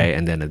horse, right?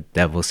 And then a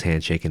devil's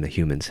hand shaking the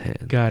human's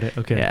hand. Got it.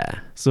 Okay. Yeah.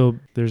 So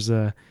there's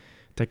a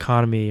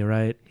dichotomy,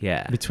 right?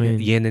 Yeah. Between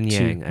yin and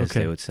yang, as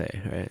they would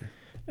say, right?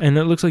 And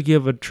it looks like you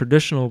have a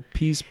traditional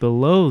piece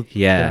below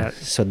that.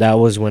 So that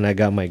was when I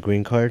got my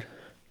green card.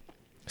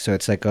 So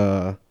it's like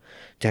I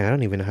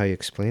don't even know how you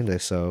explain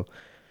this. So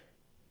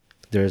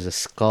there's a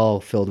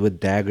skull filled with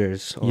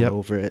daggers all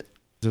over it.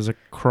 There's a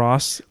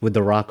cross with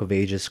the Rock of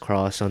Ages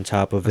cross on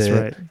top of it.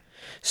 That's right.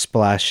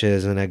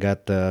 Splashes, and I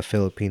got the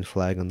Philippine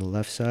flag on the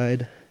left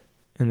side.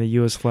 And the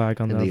U.S.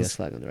 flag on the other. And the U.S.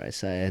 flag on the right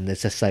side. And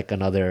it's just like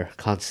another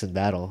constant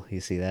battle.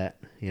 You see that,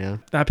 you know?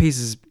 That piece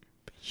is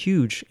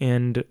huge.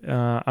 And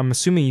I'm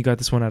assuming you got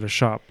this one at a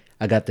shop.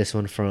 I got this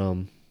one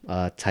from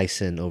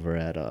Tyson over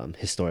at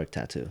Historic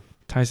Tattoo.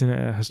 Tyson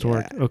at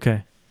Historic. Yeah.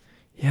 Okay.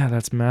 Yeah,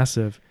 that's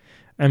massive.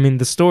 I mean,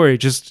 the story,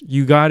 just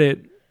you got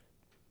it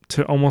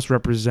to almost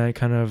represent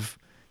kind of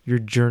your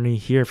journey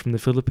here from the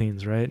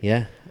Philippines, right?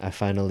 Yeah, I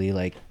finally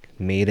like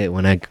made it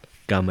when I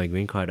got my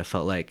green card. I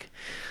felt like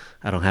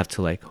I don't have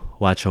to like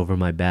watch over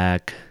my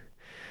back.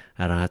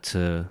 I don't have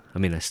to. I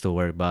mean, I still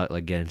worry about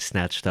like getting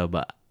snatched up,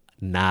 but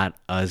not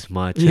as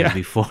much Yeah. as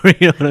before.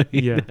 You know what I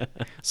mean? Yeah.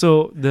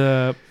 So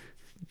the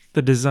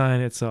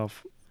design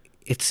itself.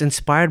 It's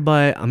inspired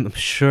by. I'm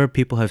sure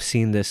people have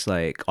seen this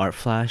like art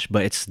flash,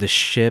 but it's the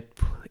ship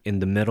in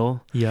the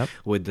middle Yep.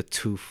 with the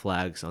two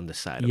flags on the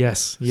side.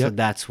 Yes. Of it. So Yep.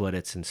 that's what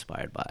it's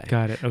inspired by.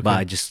 Got it. Okay. But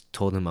I just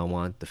told him I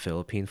want the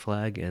Philippine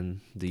flag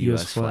and the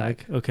U.S.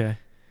 flag. Okay.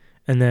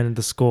 And then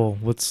the skull.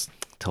 What's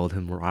Told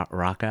him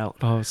rock out.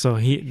 oh? So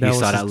he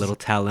Saw that little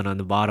talon on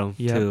the bottom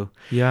Yep. too,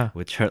 Yeah.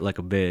 which hurt like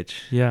a bitch.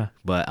 Yeah.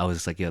 But I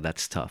was like, yo,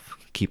 that's tough.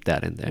 Keep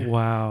that in there.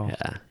 Wow.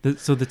 Yeah.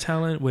 So the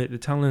talent. Wait, the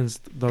talent is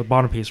the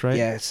bottom piece, right?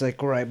 Yeah, it's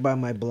like right by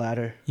my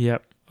bladder.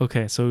 Yep.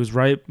 Okay. So it was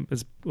right.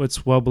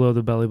 It's well below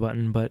the belly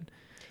button, but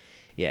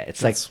Yeah, it's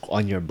That's- like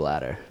on your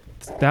bladder.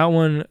 that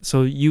one.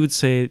 So you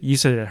said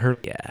it hurt.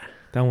 Yeah.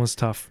 That one's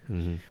tough.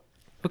 Mm-hmm.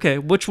 Okay.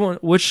 Which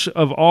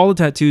of all the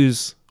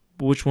tattoos,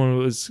 which one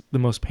was the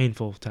most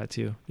painful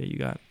tattoo that you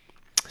got?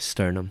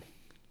 Sternum.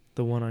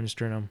 The one on your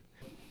sternum.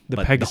 The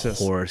But Pegasus.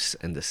 the horse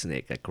and the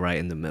snake, like right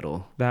in the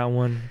middle. That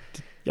one.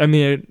 I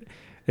mean,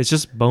 it's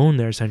just bone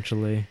there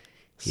essentially.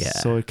 Yeah.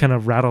 So it kind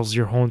of rattles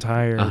your whole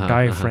entire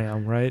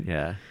diaphragm, right?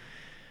 Yeah.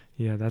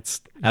 Yeah,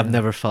 that's. I've yeah.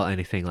 never felt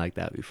anything like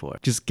that before.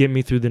 Just get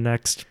me through the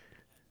next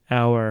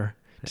hour.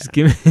 Just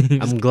Yeah. give me.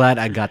 I'm glad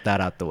I got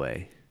that out the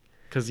way.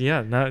 Because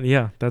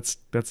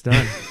that's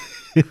done.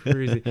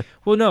 Crazy.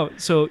 Well, no.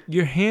 So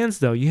your hands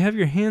though, you have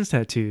your hands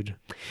tattooed.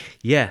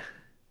 Yeah.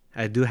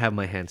 I do have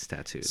my hands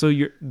tattooed. So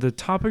the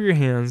top of your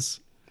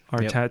hands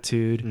are Yep.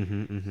 tattooed.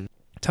 Mm-hmm, mm-hmm.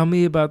 Tell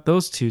me about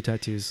those two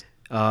tattoos.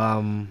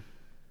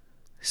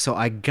 So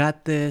I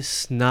got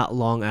this not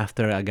long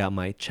after I got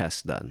my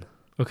chest done.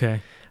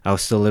 Okay. I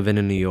was still living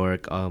in New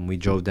York. We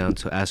drove down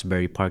to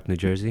Asbury Park, New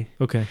Jersey,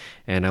 Okay.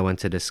 and I went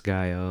to this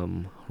guy,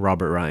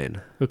 Robert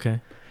Ryan.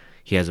 Okay.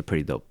 He has a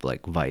pretty dope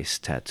like Vice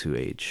tattoo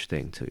age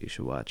thing too. You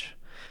should watch.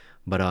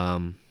 But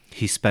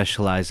he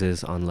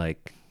specializes on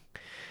like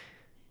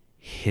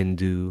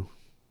Hindu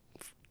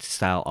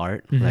style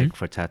art, Mhm. like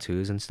for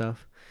tattoos and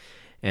stuff.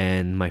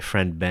 And my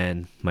friend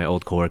Ben, my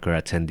old coworker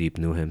at 10 Deep,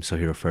 knew him, so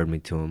he referred me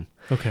to him.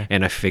 Okay.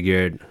 And I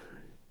figured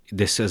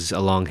this is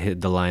along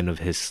the line of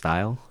his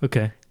style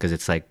Okay. because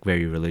it's like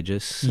very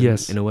religious,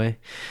 Yes. in a way.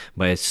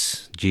 But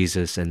it's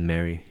Jesus and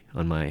Mary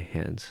on my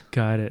hands.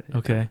 Got it.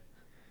 Okay.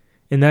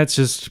 And that's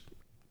just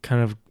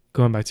kind of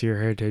going back to your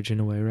heritage in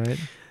a way, right?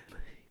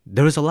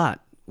 There was a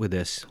lot with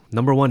this.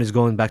 Number one is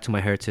going back to my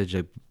heritage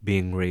of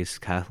being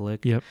raised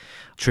Catholic. Yep.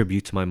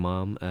 Tribute to my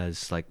mom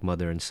as like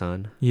mother and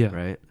son. Yeah.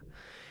 Right.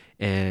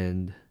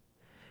 And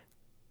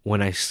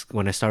when I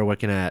started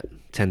working at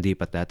 10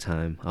 Deep at that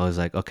time, I was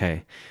like,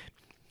 okay,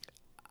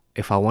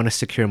 if I want to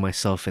secure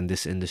myself in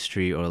this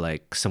industry or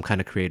like some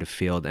kind of creative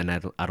field, and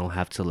I don't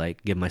have to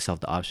like give myself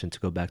the option to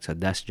go back to a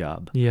desk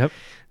job, Yep.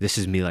 this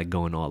is me like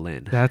going all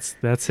in. That's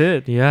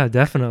it. Yeah,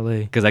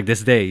 definitely. Because like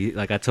this day,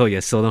 like I told you,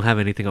 I still don't have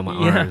anything on my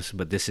Yeah. arms,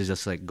 but this is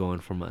just like going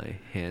for my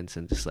hands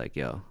and just like,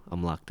 yo,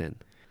 I'm locked in.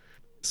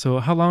 So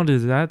how long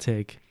did that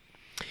take?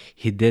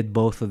 He did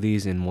both of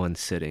these in one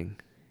sitting.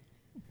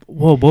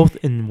 Whoa, both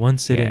in one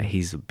sitting. Yeah,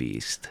 he's a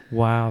beast.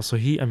 Wow. So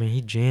he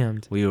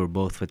jammed. We were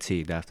both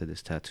fatigued after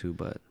this tattoo,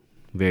 but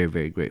very,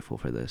 very grateful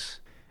for this.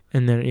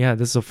 And then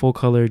this is a full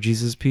color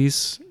Jesus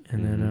piece,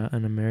 and then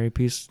and a Mary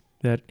piece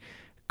that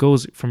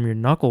goes from your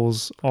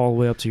knuckles all the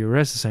way up to your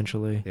wrist,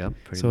 essentially. Yep,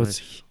 pretty So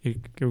much. it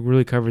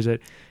really covers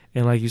it.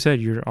 And like you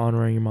said, you're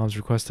honoring your mom's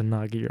request to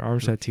not get your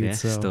arms tattooed. Yeah,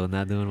 so still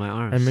not doing my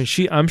arms. I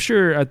mean, I'm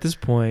sure at this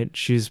point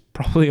she's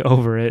probably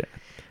over it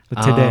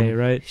today,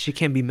 right? She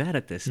can't be mad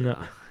at this. No. No.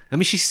 I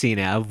mean, she's seen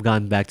it. I've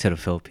gone back to the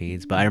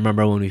Philippines, but I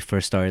remember when we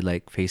first started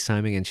like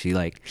FaceTiming, and she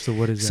like So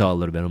what is saw a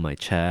little bit of my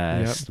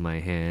chest,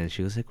 my hand.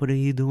 She was like, "What are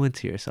you doing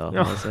to yourself?"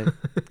 Oh. I was like,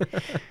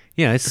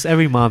 "Yeah, it's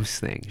every mom's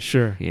thing, that?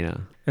 Sure. you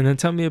know." And then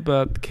tell me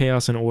about the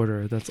chaos and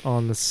order that's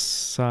on the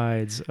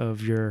sides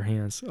of your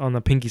hands, on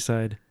the pinky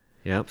side.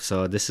 Yep.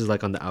 So this is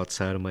like on the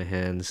outside of my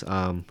hands.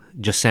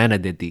 Josanna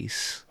did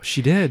these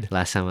She did.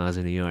 last time I was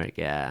in New York.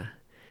 Yeah.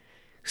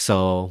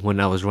 So when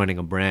I was running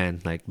a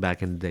brand, like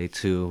back in the day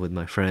too, with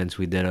my friends,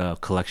 we did a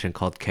collection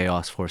called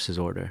Chaos Forces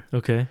Order.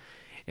 Okay.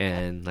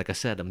 And like I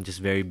said, I'm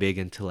just very big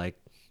into like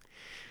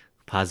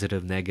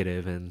positive,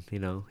 negative, and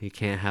you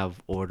can't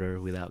have order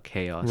without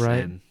chaos.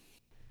 Right. And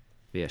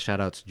yeah, shout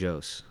out to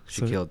Jose.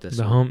 She So killed this.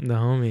 The one. the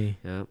homie.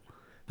 Yep.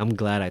 I'm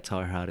glad I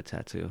taught her how to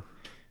tattoo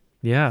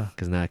Yeah.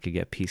 because now I could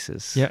get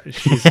pieces. Yeah.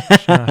 She's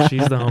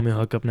she's the homie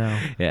hookup now.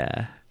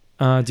 Yeah.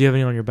 Do you have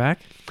any on your back?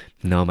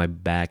 No, my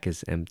back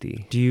is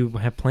empty. Do you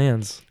have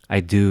plans? I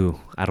do.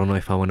 I don't know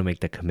if I want to make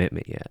the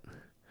commitment yet.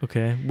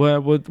 Okay.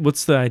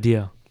 What's the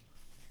idea?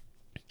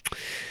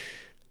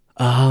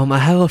 I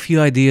have a few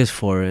ideas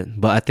for it,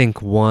 but I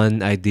think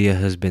one idea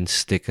has been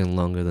sticking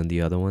longer than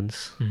the other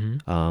ones.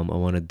 Mm-hmm. I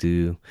want to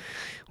do,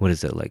 what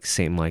is it, like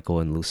Saint Michael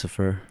and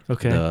Lucifer?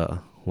 Okay.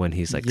 When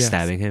he's like Yes.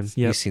 stabbing him. Yep.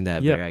 You've seen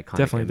that very iconic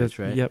Definitely. image,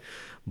 right? Yep.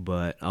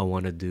 But I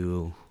want to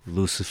do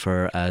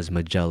Lucifer as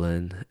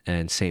Magellan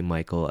and Saint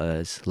Michael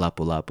as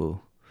Lapu Lapu.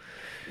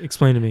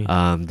 Explain to me.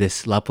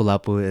 This Lapu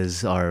Lapu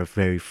is our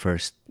very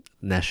first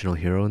national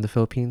hero in the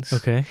Philippines.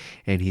 Okay.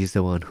 And he's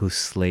the one who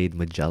slayed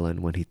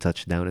Magellan when he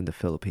touched down in the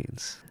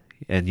Philippines.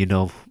 And you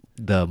know,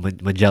 the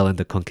Magellan,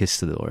 the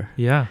conquistador.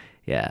 Yeah.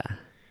 Yeah.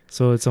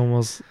 So it's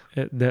almost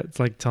that's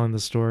like telling the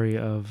story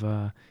of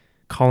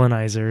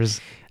colonizers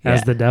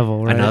as Yeah. the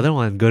devil, right? Another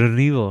one, good and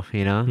evil,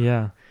 you know?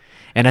 Yeah.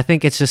 And I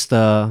think it's just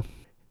I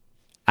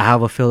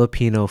have a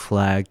Filipino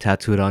flag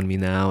tattooed on me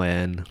now,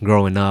 and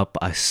growing up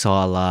I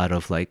saw a lot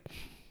of like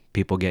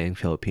people getting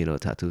Filipino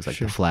tattoos, like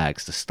Sure. the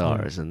flags, the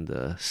stars, and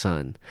the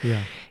sun.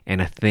 Yeah.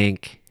 And I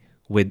think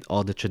with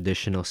all the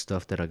traditional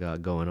stuff that I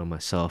got going on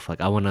myself, like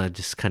I want to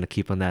just kind of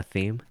keep on that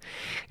theme.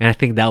 And I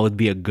think that would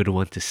be a good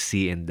one to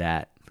see in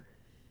that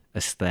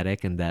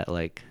aesthetic and that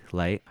like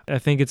light. I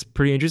think it's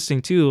pretty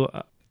interesting too,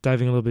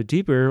 diving a little bit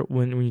deeper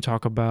when you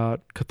talk about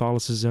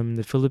Catholicism in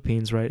the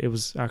Philippines, right? It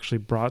was actually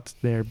brought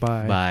there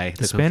by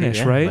the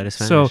Spanish, right? By the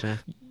Spanish, yeah.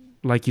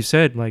 Like you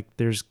said, like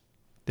there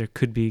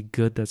could be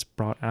good that's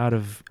brought out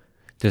of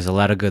There's a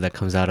lot of good that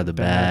comes out of the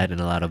bad and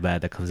a lot of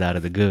bad that comes out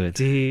of the good.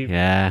 deep.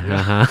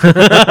 Yeah.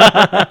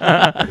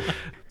 Uh-huh.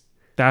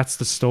 That's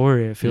the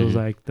story. It feels Mhm.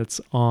 like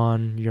that's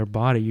on your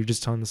body. You're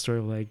just telling the story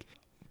of like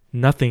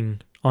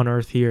nothing on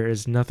earth here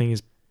is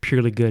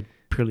purely good,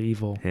 purely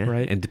evil, Yeah.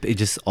 right? And it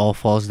just all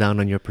falls down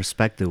on your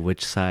perspective,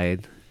 which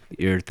side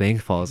your thing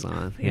falls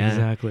on. Yeah.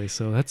 Exactly.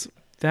 So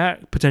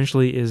that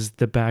potentially is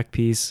the back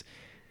piece.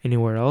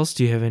 Anywhere else?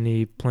 Do you have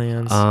any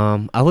plans?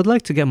 I would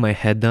like to get my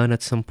head done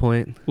at some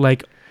point.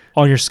 Like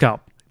on your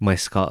scalp? My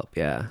scalp,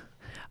 yeah.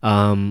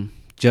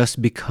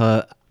 Just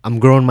because I'm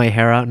growing my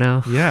hair out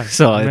now. Yeah.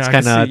 So I mean, it's I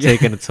can kind of see-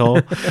 taking a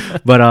toll.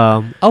 But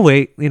I'll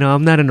wait. You know,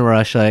 I'm not in a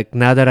rush. Like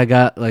now that I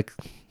got like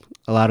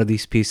a lot of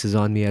these pieces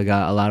on me, I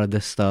got a lot of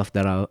this stuff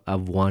that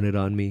I've wanted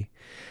on me.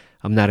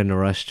 I'm not in a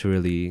rush to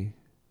really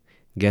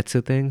get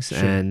to things. Sure.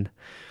 And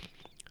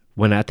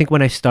when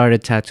I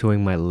started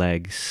tattooing my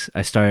legs,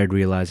 I started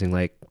realizing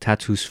like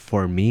tattoos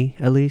for me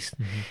at least,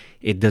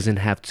 it doesn't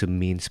have to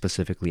mean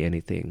specifically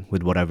anything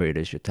with whatever it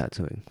is you're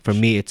tattooing. For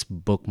me, it's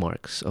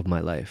bookmarks of my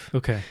life.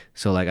 Okay.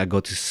 So like I go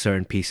to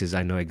certain pieces,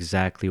 I know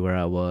exactly where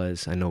I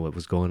was, I know what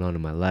was going on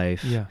in my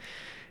life, Yeah.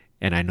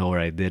 and I know where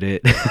I did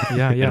it,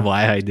 Yeah. and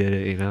why I did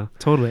it, you know?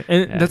 Totally.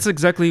 And Yeah. that's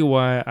exactly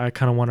why I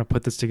kind of want to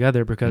put this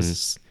together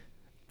because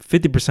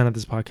 50% of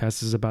this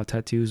podcast is about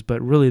tattoos,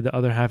 but really the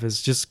other half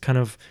is just kind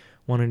of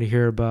wanting to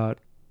hear about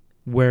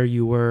where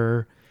you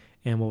were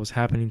and what was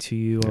happening to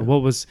you or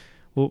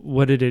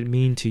what did it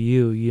mean to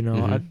you? You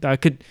know, I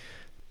could,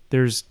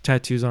 there's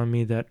tattoos on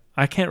me that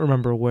I can't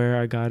remember where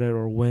I got it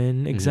or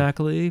when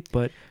exactly,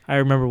 but I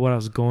remember what I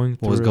was going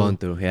through. What was going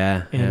through,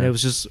 yeah. And it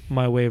was just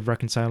my way of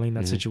reconciling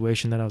that Mhm.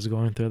 situation that I was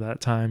going through at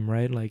that time,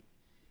 right? Like,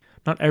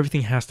 not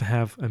everything has to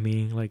have a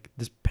meaning. Like,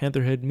 this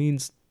panther head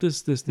means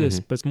this,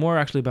 Mhm. but it's more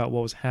actually about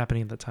what was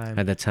happening at the time,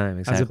 At that time,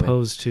 exactly. as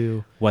opposed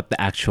to. what the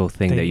actual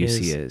thing that thing you is.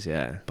 see is,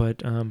 yeah.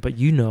 But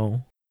you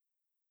know,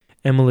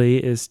 Emily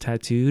is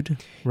tattooed,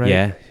 right?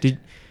 Yeah.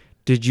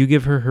 Did you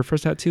give her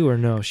first tattoo or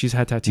no? She's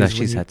had tattoos. No, when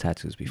she's you- had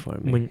tattoos before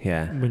me. when-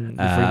 yeah. before you met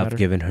I've her?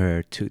 given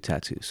her 2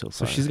 tattoos so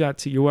So far. she's got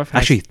 2. Your wife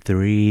has, actually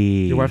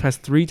 3. Your wife has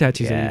 3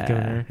 tattoos that yeah, you've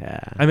given her. Yeah.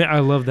 I mean, I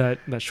love that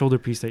shoulder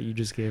piece that you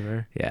just gave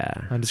her. Yeah.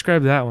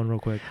 Describe that one real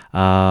quick.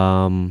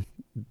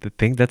 The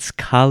thing that's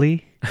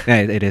Kali. Yeah,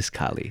 it is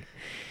Kali.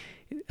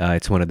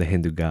 It's one of the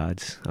Hindu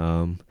gods.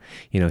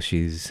 You know,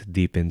 she's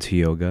deep into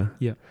yoga.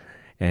 Yeah.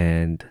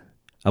 And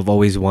I've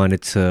always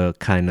wanted to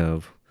kind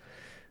of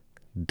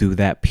do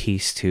that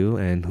piece too,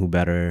 and who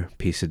better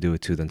piece to do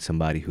it to than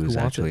somebody who's wants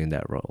actually it. in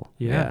that role.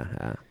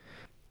 Yeah.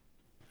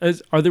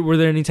 Yeah. Were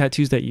there any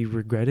tattoos that you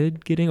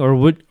regretted getting,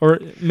 or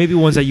maybe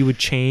ones that you would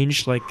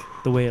change, like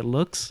the way it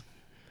looks?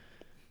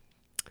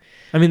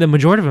 I mean, the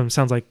majority of them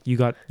sounds like you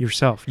got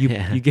yourself. You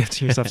give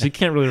to yourself, so you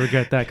can't really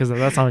regret that because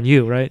that's on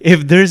you, right?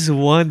 If there's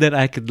one that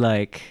I could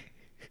like,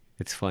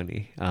 it's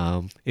funny.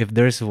 If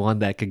there's one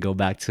that I could go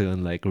back to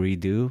and like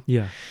redo,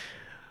 Yeah.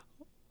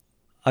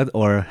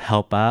 or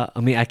help out. I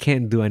mean, I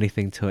can't do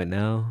anything to it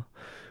now,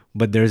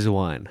 but there's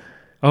one.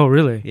 Oh,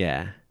 really?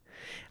 Yeah.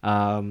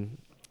 I'll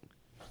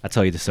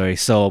tell you the story.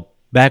 So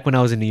back when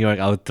I was in New York,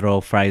 I would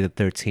throw Friday the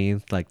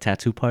 13th like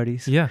tattoo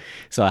parties. Yeah.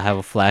 So I have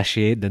a flash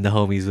sheet, then the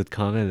homies would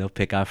come and they'll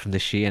pick out from the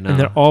sheet, and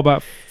they're all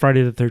about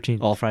Friday the 13th.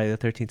 all Friday the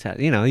 13th.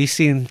 You know, you've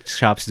seen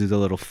shops do the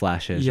little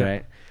flashes, Yeah.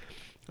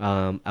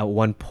 right? At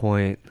one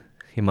point,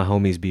 my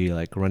homies be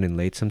like running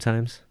late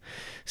sometimes,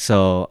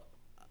 so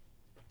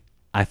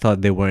I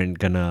thought they weren't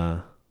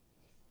gonna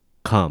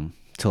come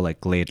till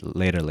like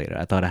later.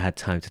 I thought I had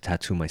time to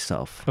tattoo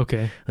myself.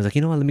 Okay. I was like,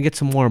 you know what? Let me get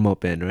some warm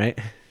up in, right?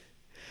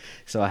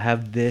 So I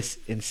have this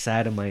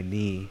inside of my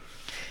knee.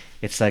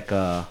 It's like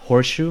a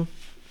horseshoe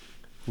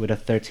with a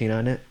 13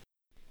 on it.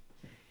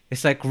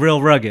 It's like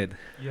real rugged,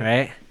 Yeah.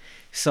 right?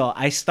 So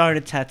I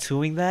started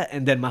tattooing that,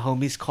 and then my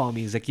homies call me.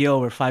 He's like, "Yo,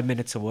 we're 5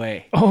 minutes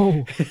away."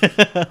 Oh,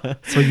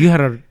 so you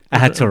had a I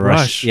had to rush.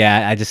 rush.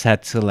 Yeah, I just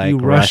had to like You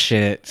rush rushed.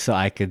 it so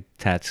I could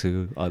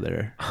tattoo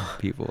other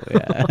people.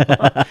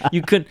 Yeah.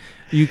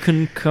 You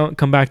couldn't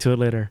come back to it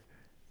later.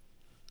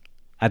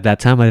 At that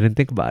time, I didn't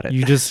think about it.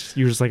 You were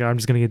just like, I'm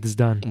just gonna get this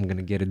done. I'm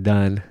gonna get it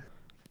done.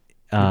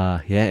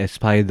 Yeah, it's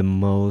probably the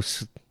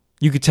most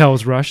You could tell it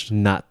was rushed.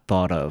 not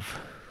thought of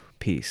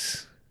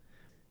piece.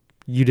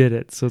 You did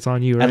it, so it's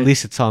on you, right? At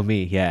least it's on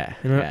me. Yeah.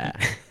 You know- Yeah.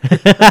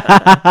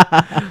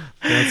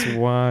 That's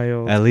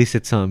wild. At least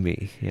it's on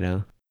me. You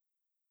know.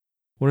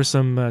 What are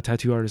some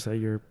tattoo artists that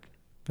you're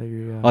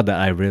Oh, that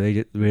I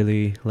really,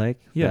 really like.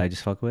 Yeah. That I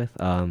just fuck with.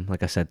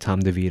 Like I said,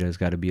 Tom DeVito's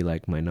got to be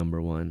like my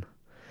number one.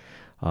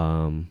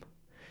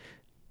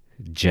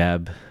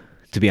 Jeb.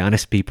 To be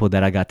honest, people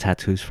that I got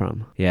tattoos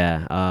from.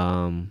 Yeah.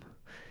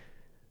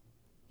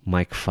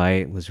 Mike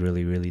Fight was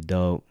really, really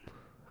dope.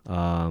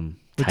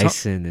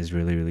 Tyson is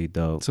really, really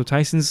dope. So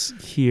Tyson's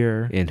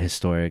here In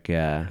Historic,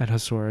 yeah. at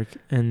Historic,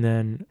 and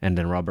then And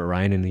then Robert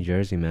Ryan in New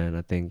Jersey, man.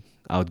 I think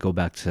I would go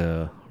back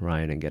to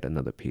Ryan and get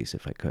another piece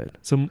if I could.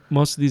 so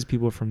most of these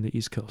people are from the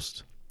East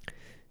Coast,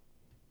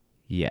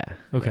 Yeah.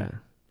 Okay. yeah.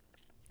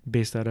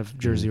 based out of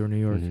Jersey Mhm, or New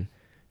York. mhm.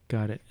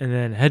 Got it. And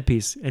then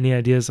headpiece. Any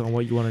ideas on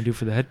what you want to do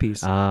for the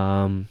headpiece?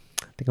 I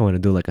think I want to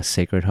do like a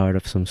Sacred Heart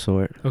of some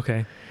sort.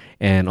 Okay.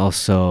 And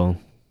also,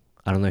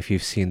 I don't know if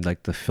you've seen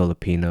like the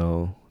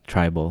Filipino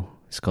tribal.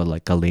 It's called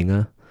like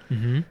Kalinga.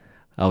 Mm-hmm.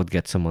 I would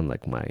get some on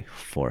like my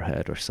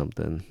forehead or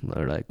something,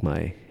 or like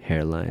my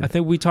hairline. I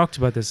think we talked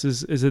about this.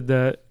 Is it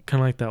the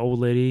kind of like the old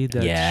lady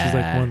that she's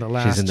like one of the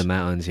last? She's in the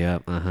mountains.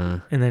 Yep.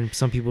 And then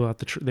some people at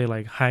they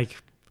like hike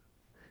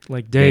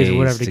like days or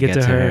whatever to get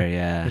to her.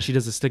 Yeah. And she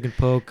does a stick and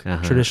poke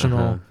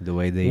traditional. The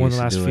way they one of used the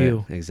to last do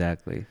few. it.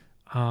 Exactly.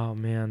 Oh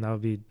man, that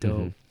would be dope.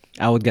 Mhm.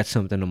 I would get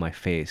something on my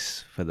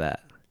face for that.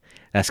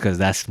 That's because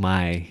that's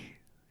my,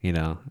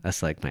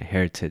 that's like my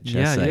heritage.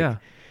 Yeah, That's like yeah.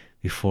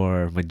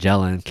 before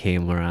Magellan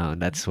came around.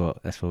 That's what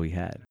we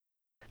had.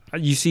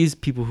 You see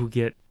people who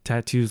get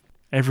tattoos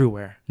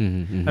everywhere.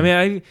 Mm-hmm, I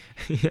mean,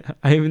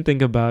 I even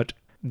think about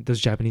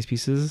those Japanese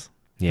pieces.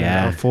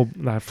 yeah, full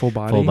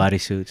body. full body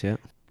suits. Yeah,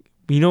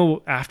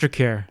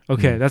 Aftercare.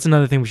 Okay, Mhm. that's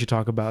another thing we should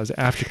talk about is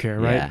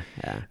aftercare, right? Yeah,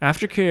 yeah.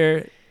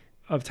 Aftercare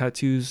of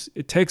tattoos,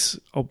 it takes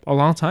a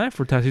long time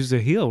for tattoos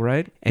to heal,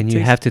 right? And It you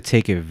takes- have to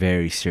take it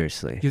very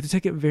seriously. You have to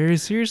take it very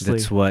seriously.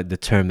 That's what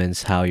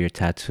determines how your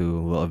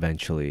tattoo will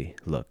eventually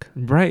look.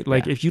 Right.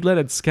 Like Yeah. if you let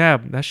it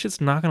scab, that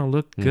shit's not gonna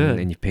look Mhm, good.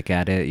 And you pick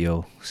at it,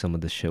 some of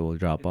the shit will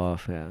drop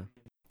off. Yeah.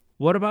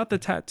 What about the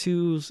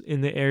tattoos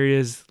in the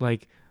areas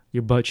like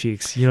your butt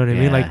cheeks? You know what I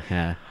mean?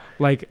 Yeah.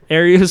 Like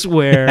areas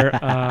where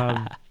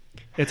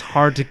it's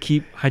hard to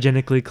keep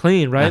hygienically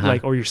clean, right? Uh-huh.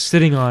 Like, or you're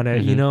sitting on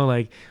it, Mhm.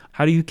 like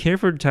how do you care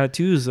for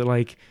tattoos that,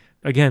 like,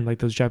 again, like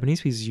those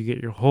Japanese pieces, you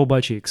get your whole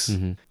butt cheeks.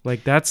 Mhm.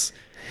 Like that's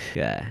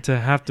Yeah. to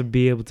have to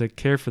be able to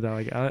care for that.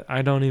 Like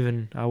I wouldn't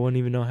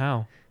even know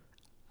how.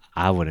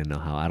 I wouldn't know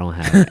how. I don't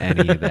have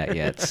any of that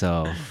yet.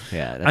 So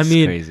yeah, that's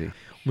mean, crazy.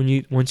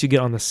 Once you get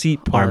on the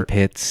seat part,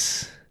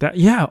 Armpits, that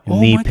oh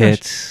knee my gosh.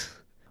 pits.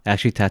 I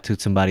actually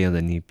tattooed somebody on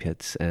the knee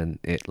pits, and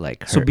it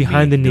like hurt So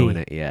behind me the doing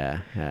knee. it. Yeah,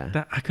 yeah.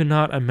 That I could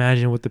not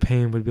imagine what the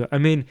pain would be. I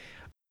mean,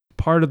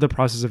 part of the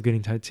process of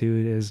getting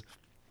tattooed is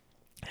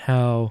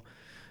how,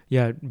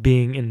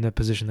 being in the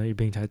position that you're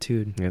being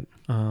tattooed. Yep.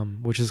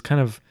 Which is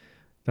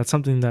that's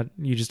something that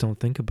you just don't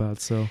think about.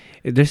 So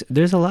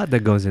There's a lot that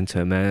goes into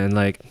it, man. And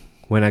like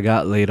when I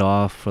got laid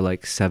off for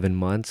like 7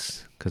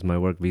 months because my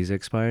work visa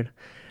expired,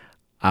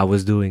 I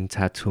was doing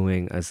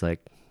tattooing as like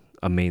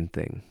a main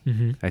thing.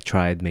 mhm. I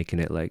tried making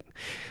it like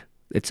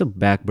it's a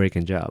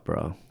back-breaking job,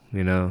 bro.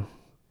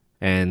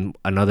 And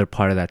another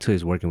part of that too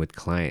is working with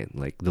client,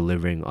 like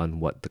delivering on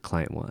what the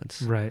client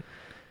wants. Right.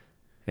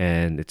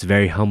 And it's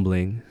very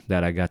humbling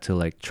that I got to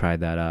like try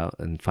that out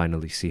and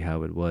finally see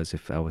how it was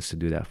if I was to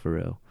do that for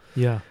real.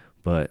 Yeah.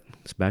 But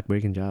it's a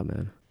back-breaking job,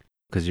 man.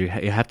 Because you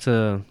have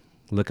to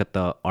look at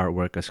the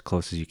artwork as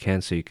close as you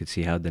can so you could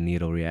see how the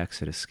needle reacts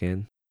to the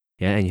skin.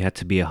 Yeah, and you have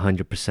to be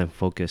 100%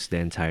 focused the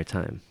entire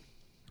time.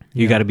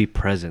 You got to be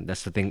present.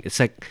 That's the thing. It's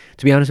like,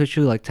 to be honest with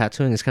you, like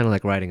tattooing is kind of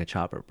like riding a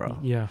chopper, bro.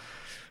 Yeah.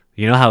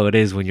 You know how it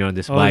is when you're on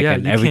this Oh, bike yeah,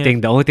 and you everything,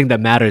 can't- the only thing that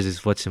matters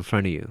is what's in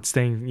front of you,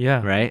 Staying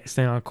right?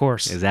 Staying on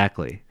course.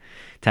 Exactly.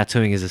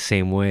 Tattooing is the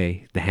same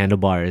way. The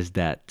handlebar is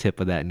that tip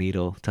of that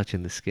needle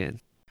touching the skin.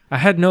 I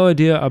had no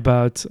idea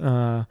about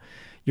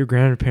your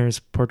grandparents'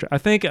 portrait. I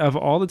think of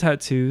all the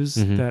tattoos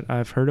Mhm. that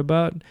I've heard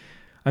about,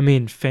 I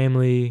mean,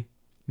 family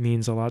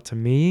means a lot to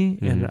me,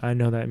 and Mhm. I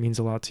know that means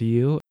a lot to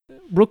you.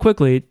 Real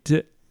quickly,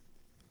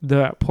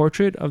 the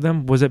portrait of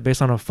them, was it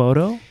based on a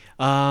photo?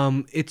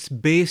 It's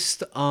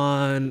based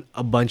on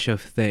a bunch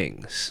of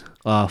things.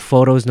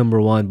 Photos,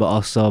 number one, but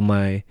also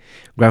my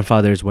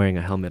grandfather is wearing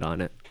a helmet on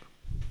it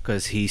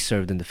because he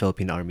served in the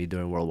Philippine Army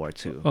during World War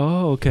II.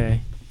 Oh,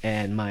 okay.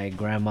 And my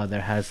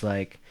grandmother has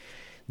like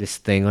this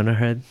thing on her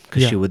head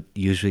because Yeah. she would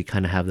usually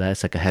kind of have that.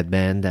 It's like a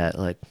headband that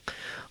like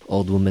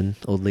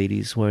old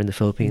ladies wear in the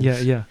Philippines.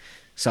 Yeah.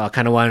 So I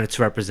kind of wanted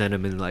to represent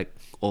them in like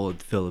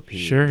old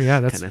Philippines. Sure, yeah,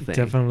 that's kinda thing.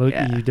 definitely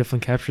Yeah. you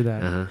definitely capture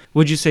that. Uh-huh.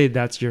 Would you say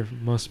that's your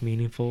most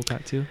meaningful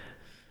tattoo?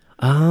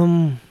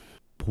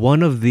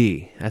 One of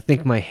I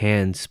think my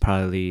hands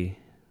probably,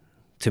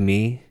 to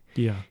me,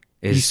 Yeah,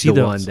 is you see the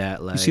those. one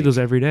that like You see those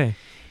every day.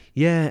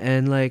 Yeah,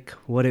 and like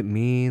what it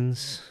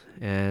means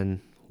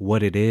and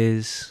what it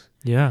is,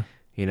 Yeah,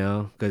 you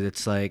know, because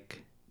it's like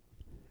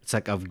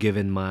I've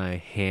given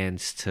my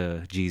hands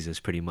to Jesus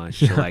pretty much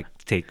to Yeah. like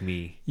take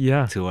me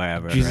yeah. to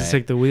wherever. Jesus, right?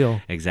 take the wheel.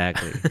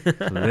 Exactly.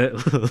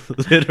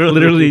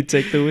 Literally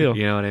take the wheel.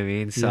 You know what I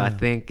mean? So I Yeah.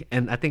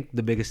 think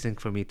the biggest thing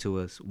for me too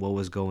was what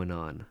was going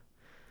on.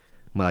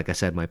 Well, like I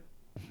said,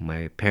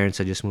 my parents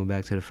had just moved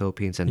back to the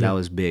Philippines, and Yeah. that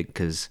was big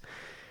because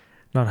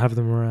Not have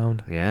them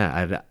around.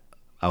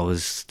 I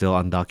was still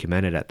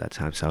undocumented at that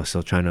time, so I was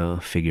still trying to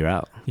figure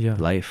out Yeah,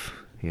 life.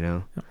 You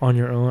know, on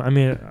your own. I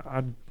mean,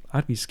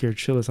 I'd be scared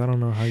shitless. I don't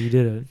know how you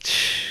did it.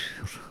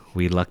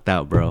 we lucked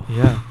out, bro.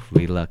 Yeah.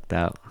 We lucked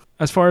out.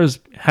 As far as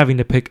having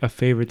to pick a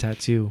favorite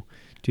tattoo,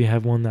 do you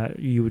have one that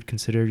you would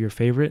consider your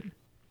favorite?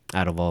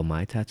 Out of all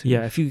my tattoos,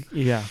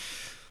 Yeah.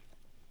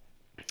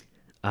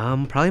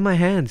 probably my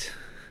hands.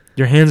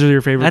 Your hands are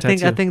your favorite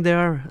tattoo.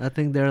 I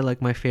think they're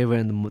like my favorite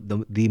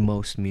and the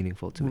most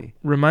meaningful to me.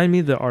 Remind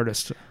me the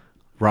artist,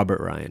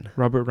 Robert Ryan.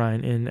 Robert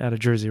Ryan, out of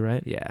Jersey,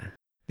 right? Yeah.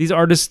 These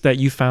artists that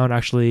you found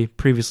actually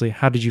previously,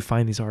 how did you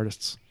find these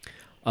artists?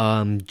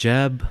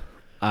 Jeb,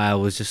 I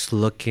was just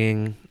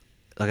looking.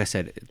 Like I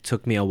said, it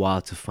took me a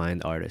while to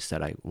find artists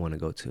that I want to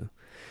go to.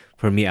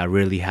 For me, I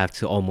really have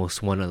to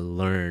almost want to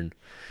learn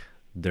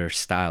their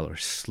style or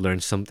learn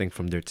something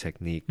from their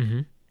technique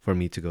Mm-hmm. for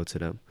me to go to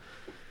them.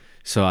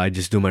 So I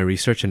just do my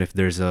research, and if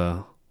there's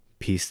a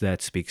piece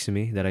that speaks to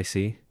me that I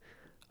see,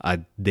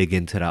 I dig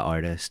into that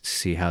artist,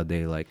 see how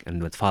they like,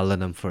 and would follow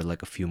them for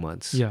like a few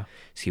months. Yeah.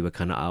 See what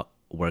kind of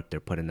work they're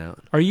putting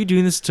out. Are you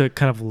doing this to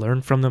kind of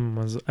learn from them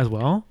as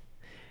well,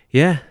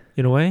 Yeah.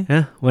 in a way?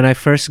 Yeah. When I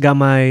first got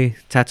my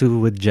tattoo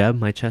with Jeb,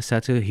 my chest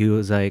tattoo,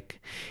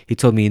 he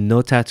told me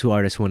no tattoo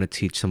artist want to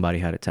teach somebody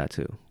how to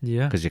tattoo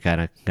Yeah. because you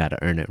kind of got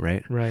to earn it,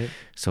 right? Right.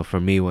 So for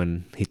me,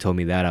 when he told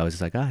me that, I was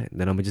like, all right,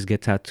 then I'm going to just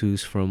get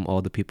tattoos from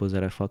all the people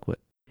that I fuck with.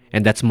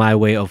 And that's my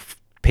way of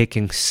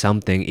picking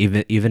something,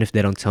 even if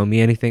they don't tell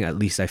me anything, at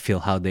least I feel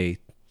how they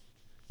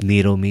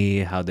needle me,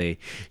 how they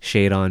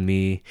shade on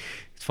me.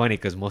 It's funny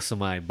because most of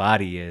my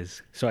body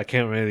is, so I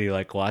can't really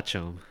like watch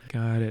them.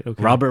 Got it.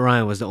 Okay. Robert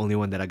Ryan was the only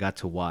one that I got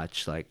to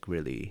watch, like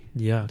really.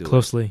 Yeah, do it.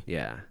 closely.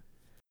 Yeah.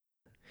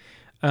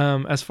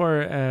 As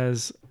far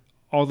as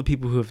all the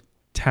people who have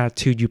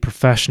tattooed you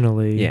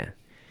professionally, Yeah.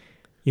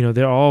 you know,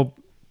 they're all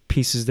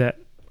pieces that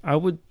I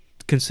would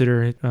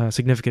consider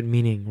significant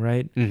meaning,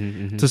 right?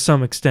 Mm-hmm, To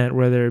some extent,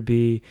 whether it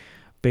be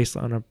based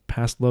on a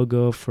past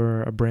logo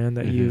for a brand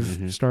that Mhm, you've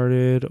mhm.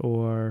 started,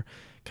 or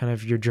kind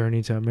of your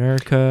journey to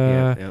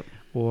America, Yep.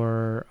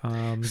 or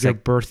It's your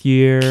like birth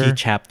year. Key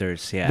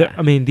chapters. Yeah.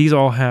 I mean, these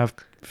all have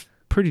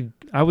pretty,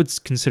 I would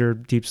consider,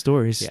 deep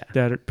stories Yeah.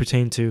 that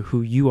pertain to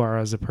who you are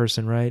as a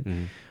person, right?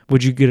 Mhm.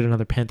 Would you get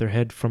another Panther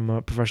head from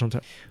a professional?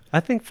 I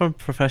think from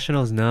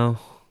professionals, no.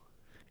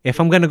 If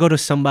I'm gonna go to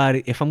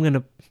somebody,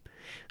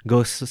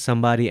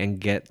 and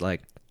get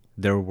like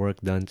their work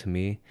done to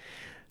me,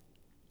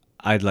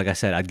 like I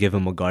said, I'd give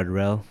them a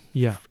guardrail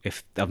Yeah,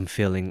 if I'm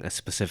feeling a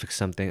specific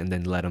something, and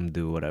then let them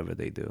do whatever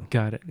they do.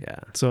 got it. Yeah.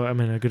 So, I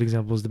mean, a good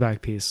example is the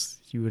back piece.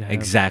 You would have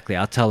Exactly.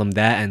 I'll tell them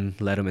that and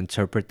let them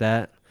interpret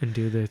that and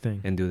do their thing.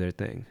 and do their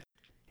thing.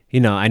 You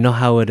know, I know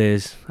how it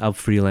is. I'll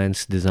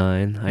freelance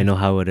design. I know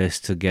how it is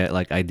to get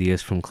like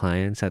ideas from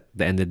clients. At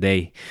the end of the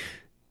day,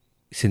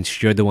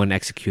 since you're the one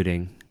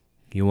executing,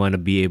 you want to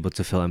be able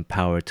to feel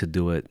empowered to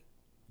do it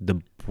the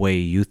way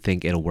you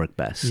think it'll work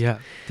best. Yeah,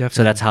 definitely.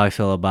 So that's how I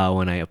feel about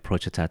when I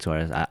approach a tattoo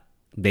artist.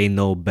 They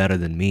know better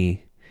than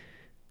me,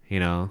 you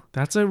know?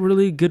 That's a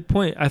really good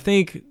point. I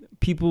think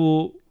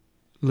people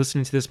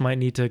listening to this might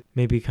need to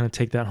maybe kind of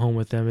take that home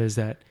with them, is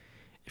that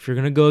if you're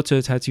going to go to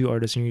a tattoo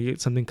artist and you get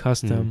something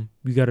custom,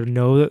 you got to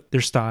know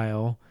their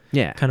style,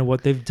 Yeah. kind of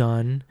what they've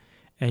done,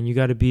 and you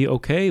got to be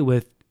okay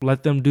with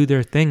let them do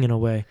their thing in a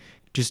way.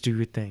 Just do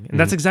your thing. And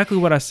that's exactly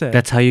what I said.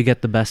 That's how you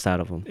get the best out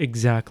of them.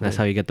 exactly. That's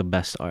how you get the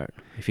best art.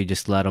 If you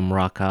just let them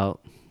rock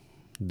out,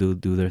 do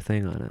their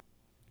thing on it.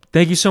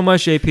 Thank you so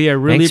much, JP. I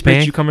really Thanks, appreciate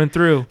man. you coming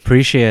through.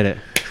 Appreciate it.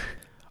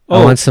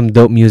 Oh. I want some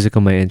dope music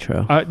on my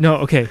intro. No,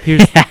 okay.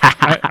 Here's.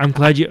 I'm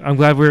glad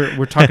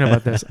we're talking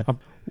about this.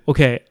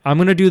 Okay, I'm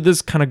gonna do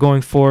this kind of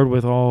going forward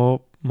with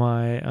all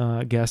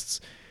my guests.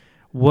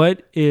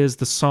 What is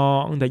the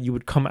song that you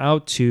would come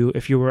out to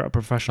if you were a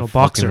professional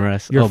boxer?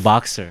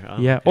 Boxer. Oh,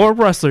 Yeah, okay. or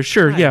wrestler.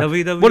 Sure, Right, yeah.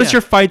 WWF. What is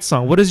your fight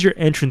song? What is your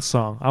entrance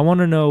song? I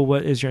want to know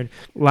what is your.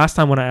 Last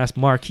time when I asked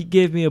Mark, he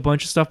gave me a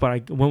bunch of stuff, but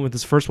I went with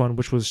this first one,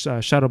 which was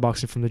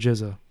Shadowboxing from the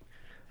Jizza.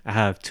 I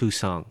have 2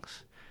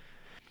 songs.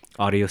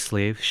 Audio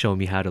Slave, Show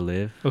Me How to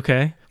Live.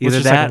 Okay. What's Either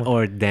your that second one?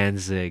 or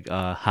Danzig,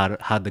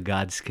 How the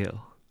Gods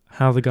Kill.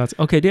 How the Gods.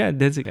 Okay, yeah,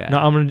 that's it. Yeah. No,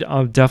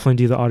 I'll definitely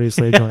do the Audio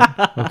Slave joint.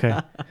 Okay,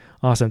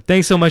 awesome.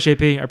 Thanks so much,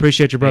 AP. I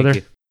appreciate you, brother.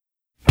 Thank you.